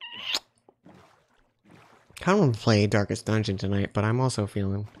 I don't want to play Darkest Dungeon tonight, but I'm also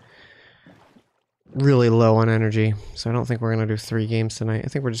feeling really low on energy, so I don't think we're going to do 3 games tonight. I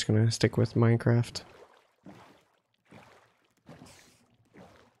think we're just going to stick with Minecraft.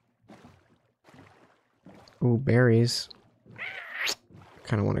 Ooh, berries.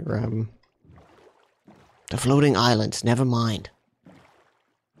 Kind of want to grab them. The floating islands, never mind.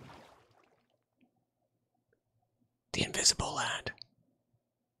 The invisible land.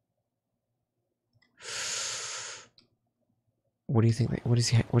 What do you think? What does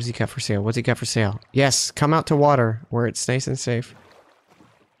he got for sale? What's he got for sale? Yes, come out to water where it's nice and safe.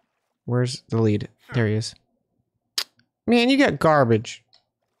 Where's the lead? There he is. Man, you got garbage.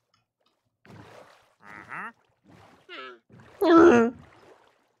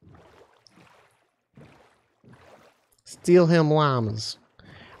 Steal him llamas.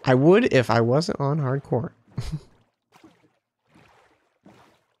 I would if I wasn't on hardcore.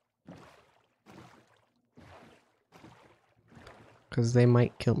 Because they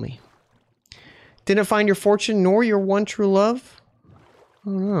might kill me. Didn't find your fortune nor your one true love?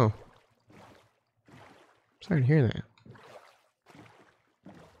 Oh no. Sorry to hear that.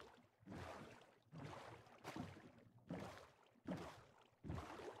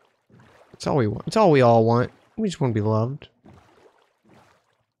 It's all we want. It's all we all want. We just want to be loved.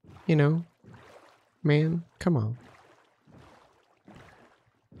 You know? Man, come on.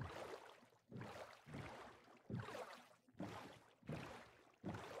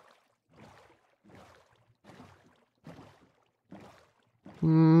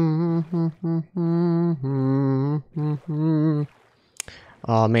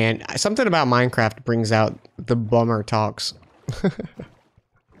 Oh man, something about Minecraft brings out the bummer talks.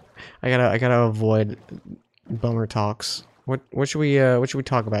 I gotta avoid bummer talks. What should we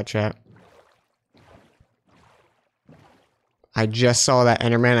talk about, chat? I just saw that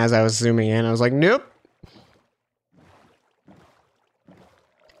Enderman as I was zooming in. I was like, nope.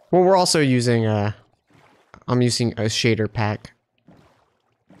 Well, we're also using I'm using a shader pack.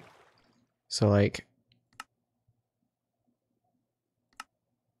 So like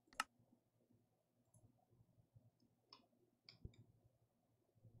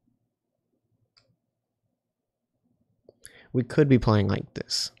we could be playing like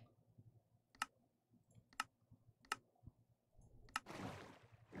this.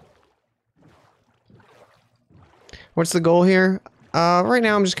 What's the goal here? Right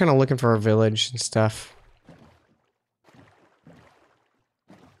now I'm just kind of looking for a village and stuff.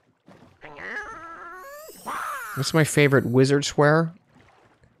 What's my favorite wizard swear?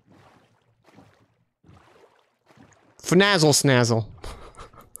 Fnazzle snazzle.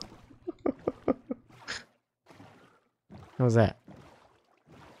 How was that?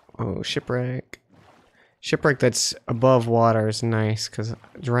 Oh, shipwreck. Shipwreck that's above water is nice, because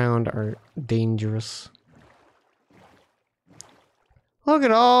drowned are dangerous. Look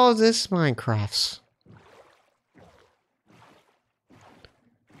at all this Minecrafts.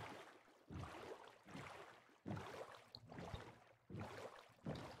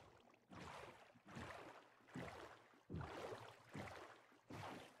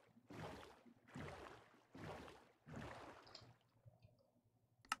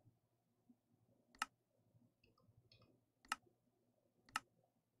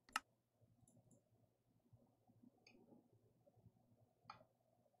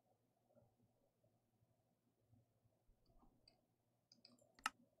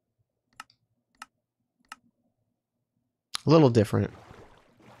 A little different.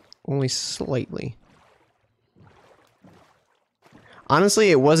 Only slightly.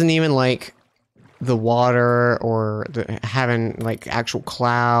 Honestly, it wasn't even like the water or having like actual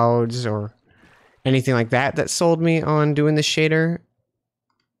clouds or anything like that that sold me on doing the shader.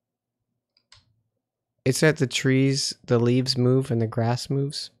 It's that the trees, the leaves move and the grass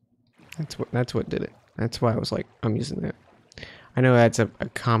moves. That's what did it. That's why I was like, I'm using that. I know that's a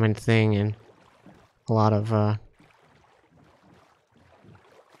common thing in a lot of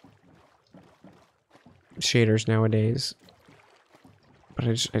shaders nowadays, but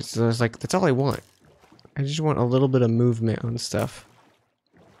it's like that's all I want. I just want a little bit of movement on stuff.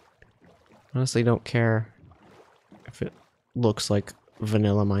 Honestly, don't care if it looks like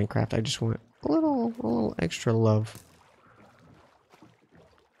vanilla Minecraft. I just want a little extra love.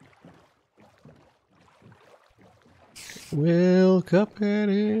 Will Cuphead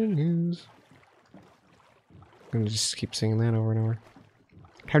in his... I'm gonna just keep singing that over and over.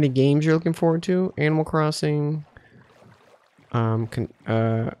 How many games you're looking forward to? Animal Crossing.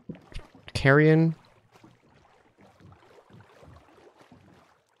 Carrion.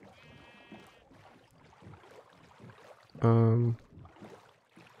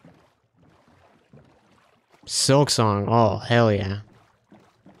 Silksong. Oh, hell yeah.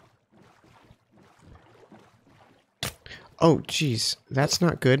 Oh, jeez. That's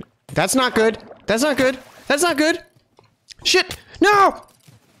not good. That's not good. That's not good. That's not good. Shit. No!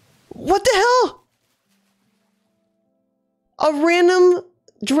 What the hell? A random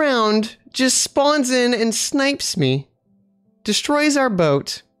drowned just spawns in and snipes me. Destroys our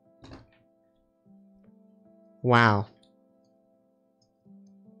boat. Wow.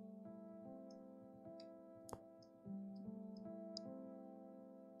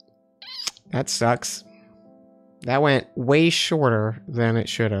 That sucks. That went way shorter than it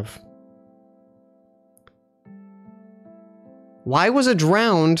should have. Why was a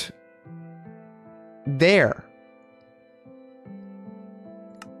drowned there?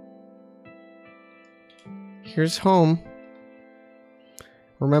 Here's home.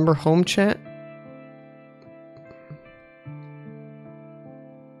 Remember home, chat?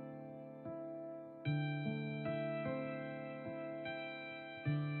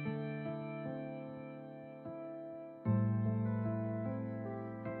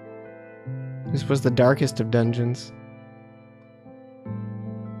 This was the darkest of dungeons.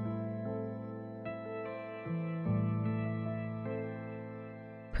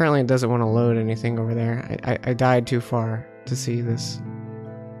 Apparently it doesn't want to load anything over there. I died too far to see this.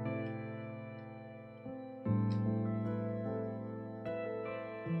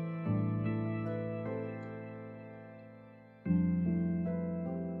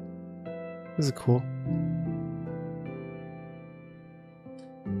 This is cool.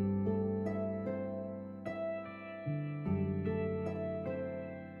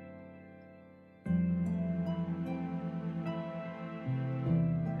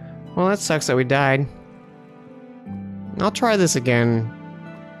 Well, that sucks that we died. I'll try this again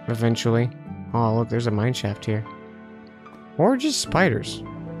eventually. Oh, look, there's a mine shaft here. Or just spiders.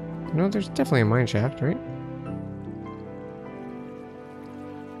 No, there's definitely a mine shaft, right?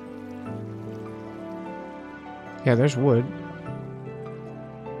 Yeah, there's wood.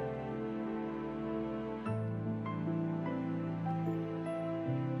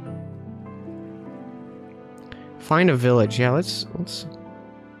 Find a village. Yeah, let's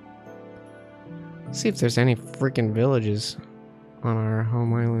see if there's any freaking villages on our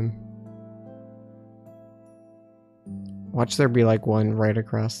home island. Watch there be like one right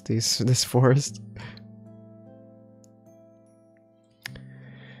across this forest.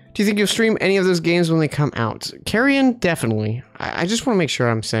 Do you think you'll stream any of those games when they come out? Carrion, definitely. I just want to make sure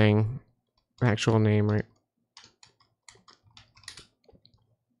I'm saying the actual name right.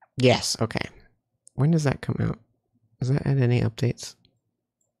 Yes, okay. When does that come out? Does that add any updates?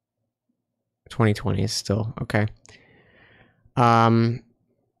 2020 is still okay.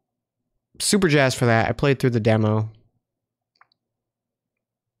 Super jazzed for that. I played through the demo.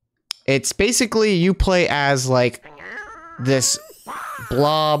 It's basically you play as like this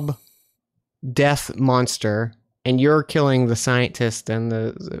blob death monster, and you're killing the scientist and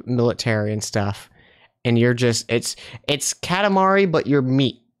the military and stuff, and you're just it's Katamari, but you're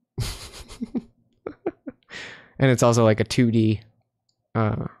meat. And it's also like a 2D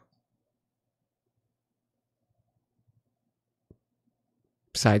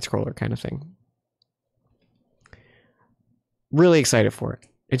side scroller kind of thing. Really excited for it.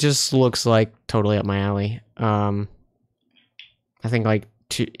 It just looks like totally up my alley. I think like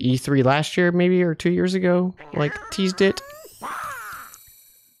E3 last year, maybe, or 2 years ago, like teased it.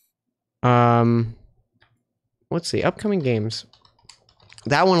 Let's see, upcoming games.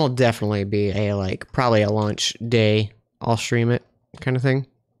 That one will definitely be a probably a launch day. I'll stream it kind of thing.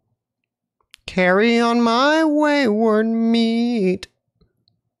 Carry on my wayward meat.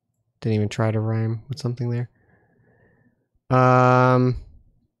 Didn't even try to rhyme with something there.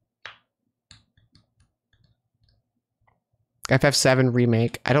 FF7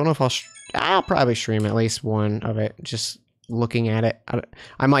 remake. I don't know if I'll probably stream at least one of it. Just looking at it,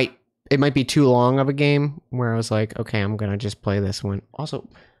 I might. It might be too long of a game where I was like, okay, I'm gonna just play this one. Also,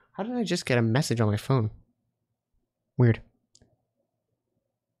 how did I just get a message on my phone? Weird.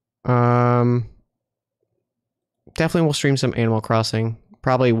 Definitely will stream some Animal Crossing.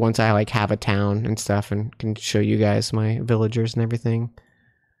 Probably once I like have a town and stuff and can show you guys my villagers and everything.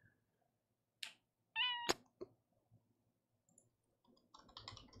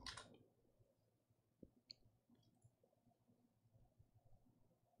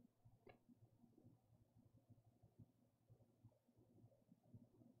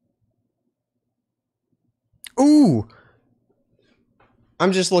 Ooh!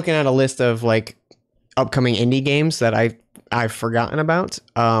 I'm just looking at a list of like upcoming indie games that I've forgotten about.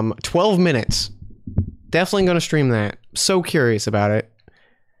 12 minutes. Definitely going to stream that. So curious about it.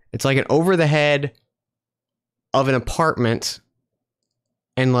 It's like an over the head of an apartment,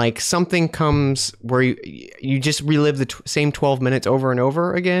 and like something comes where you just relive the same 12 minutes over and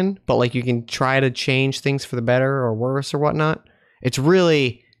over again, but like you can try to change things for the better or worse or whatnot. It's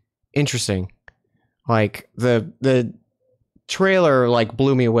really interesting. Like the trailer like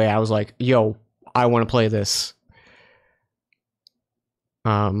blew me away. I was like, yo, I want to play this.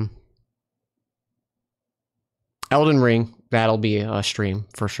 Elden Ring, that'll be a stream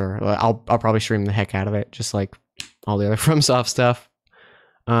for sure. I'll probably stream the heck out of it, just like all the other FromSoft stuff.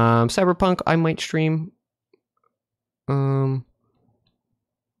 Cyberpunk, I might stream.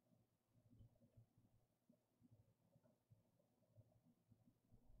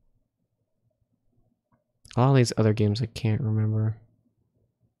 All these other games I can't remember.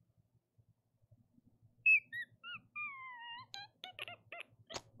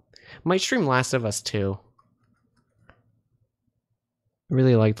 Might stream Last of Us 2. I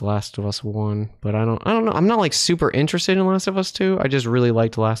really liked Last of Us 1, but I don't know. I'm not like super interested in Last of Us 2. I just really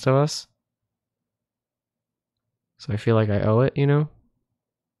liked Last of Us. So I feel like I owe it, you know?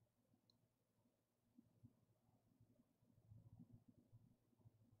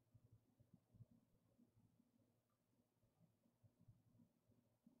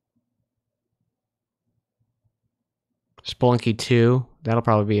 Spelunky 2, that'll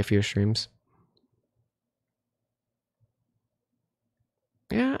probably be a few streams.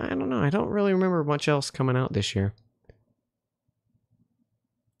 Yeah, I don't know. I don't really remember much else coming out this year.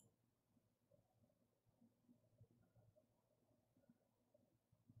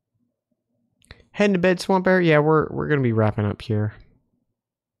 Heading to bed, Swamp Bear? Yeah, we're going to be wrapping up here.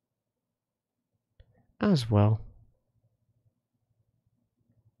 As well.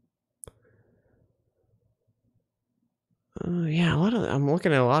 Yeah, I'm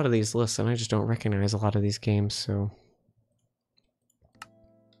looking at a lot of these lists and I just don't recognize a lot of these games, so.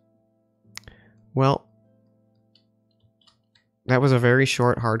 Well, that was a very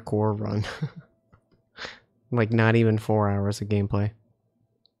short hardcore run. Like not even 4 hours of gameplay.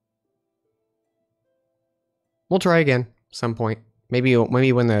 We'll try again some point. Maybe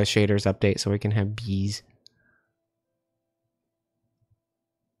when the shaders update so we can have bees.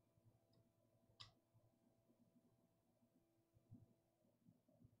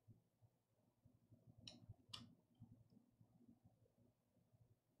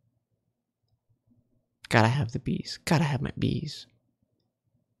 Gotta have the bees. Gotta have my bees.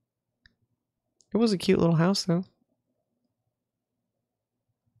 It was a cute little house, though.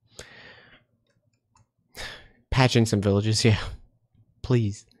 Patch in some villages, yeah.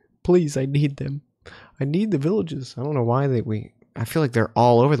 Please. Please, I need them. I need the villages. I don't know why I feel like they're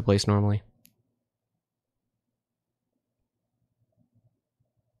all over the place normally.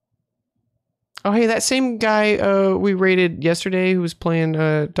 Oh, hey, that same guy we raided yesterday who was playing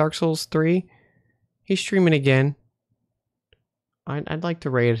Dark Souls 3, he's streaming again. I'd like to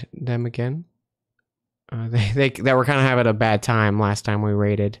raid them again. They were kind of having a bad time last time we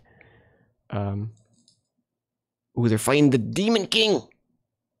raided. Ooh, they're fighting the Demon King.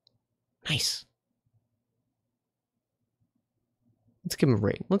 Nice. Let's give him a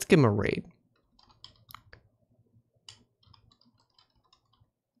raid. Let's give him a raid.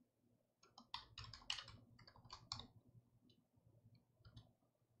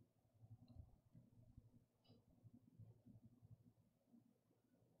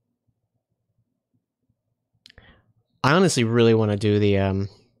 I honestly really want to do the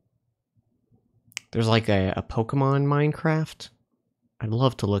there's like a Pokemon Minecraft. I'd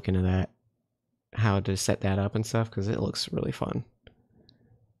love to look into that. How to set that up and stuff, because it looks really fun.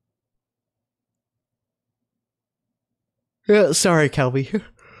 Yeah, sorry, Calby.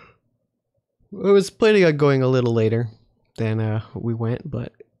 I was planning on going a little later than we went,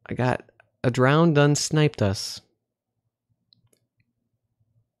 but I got a drown done sniped us.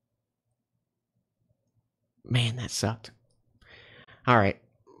 Man, that sucked. Alright,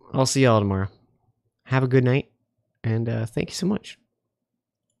 I'll see y'all tomorrow. Have a good night, and thank you so much.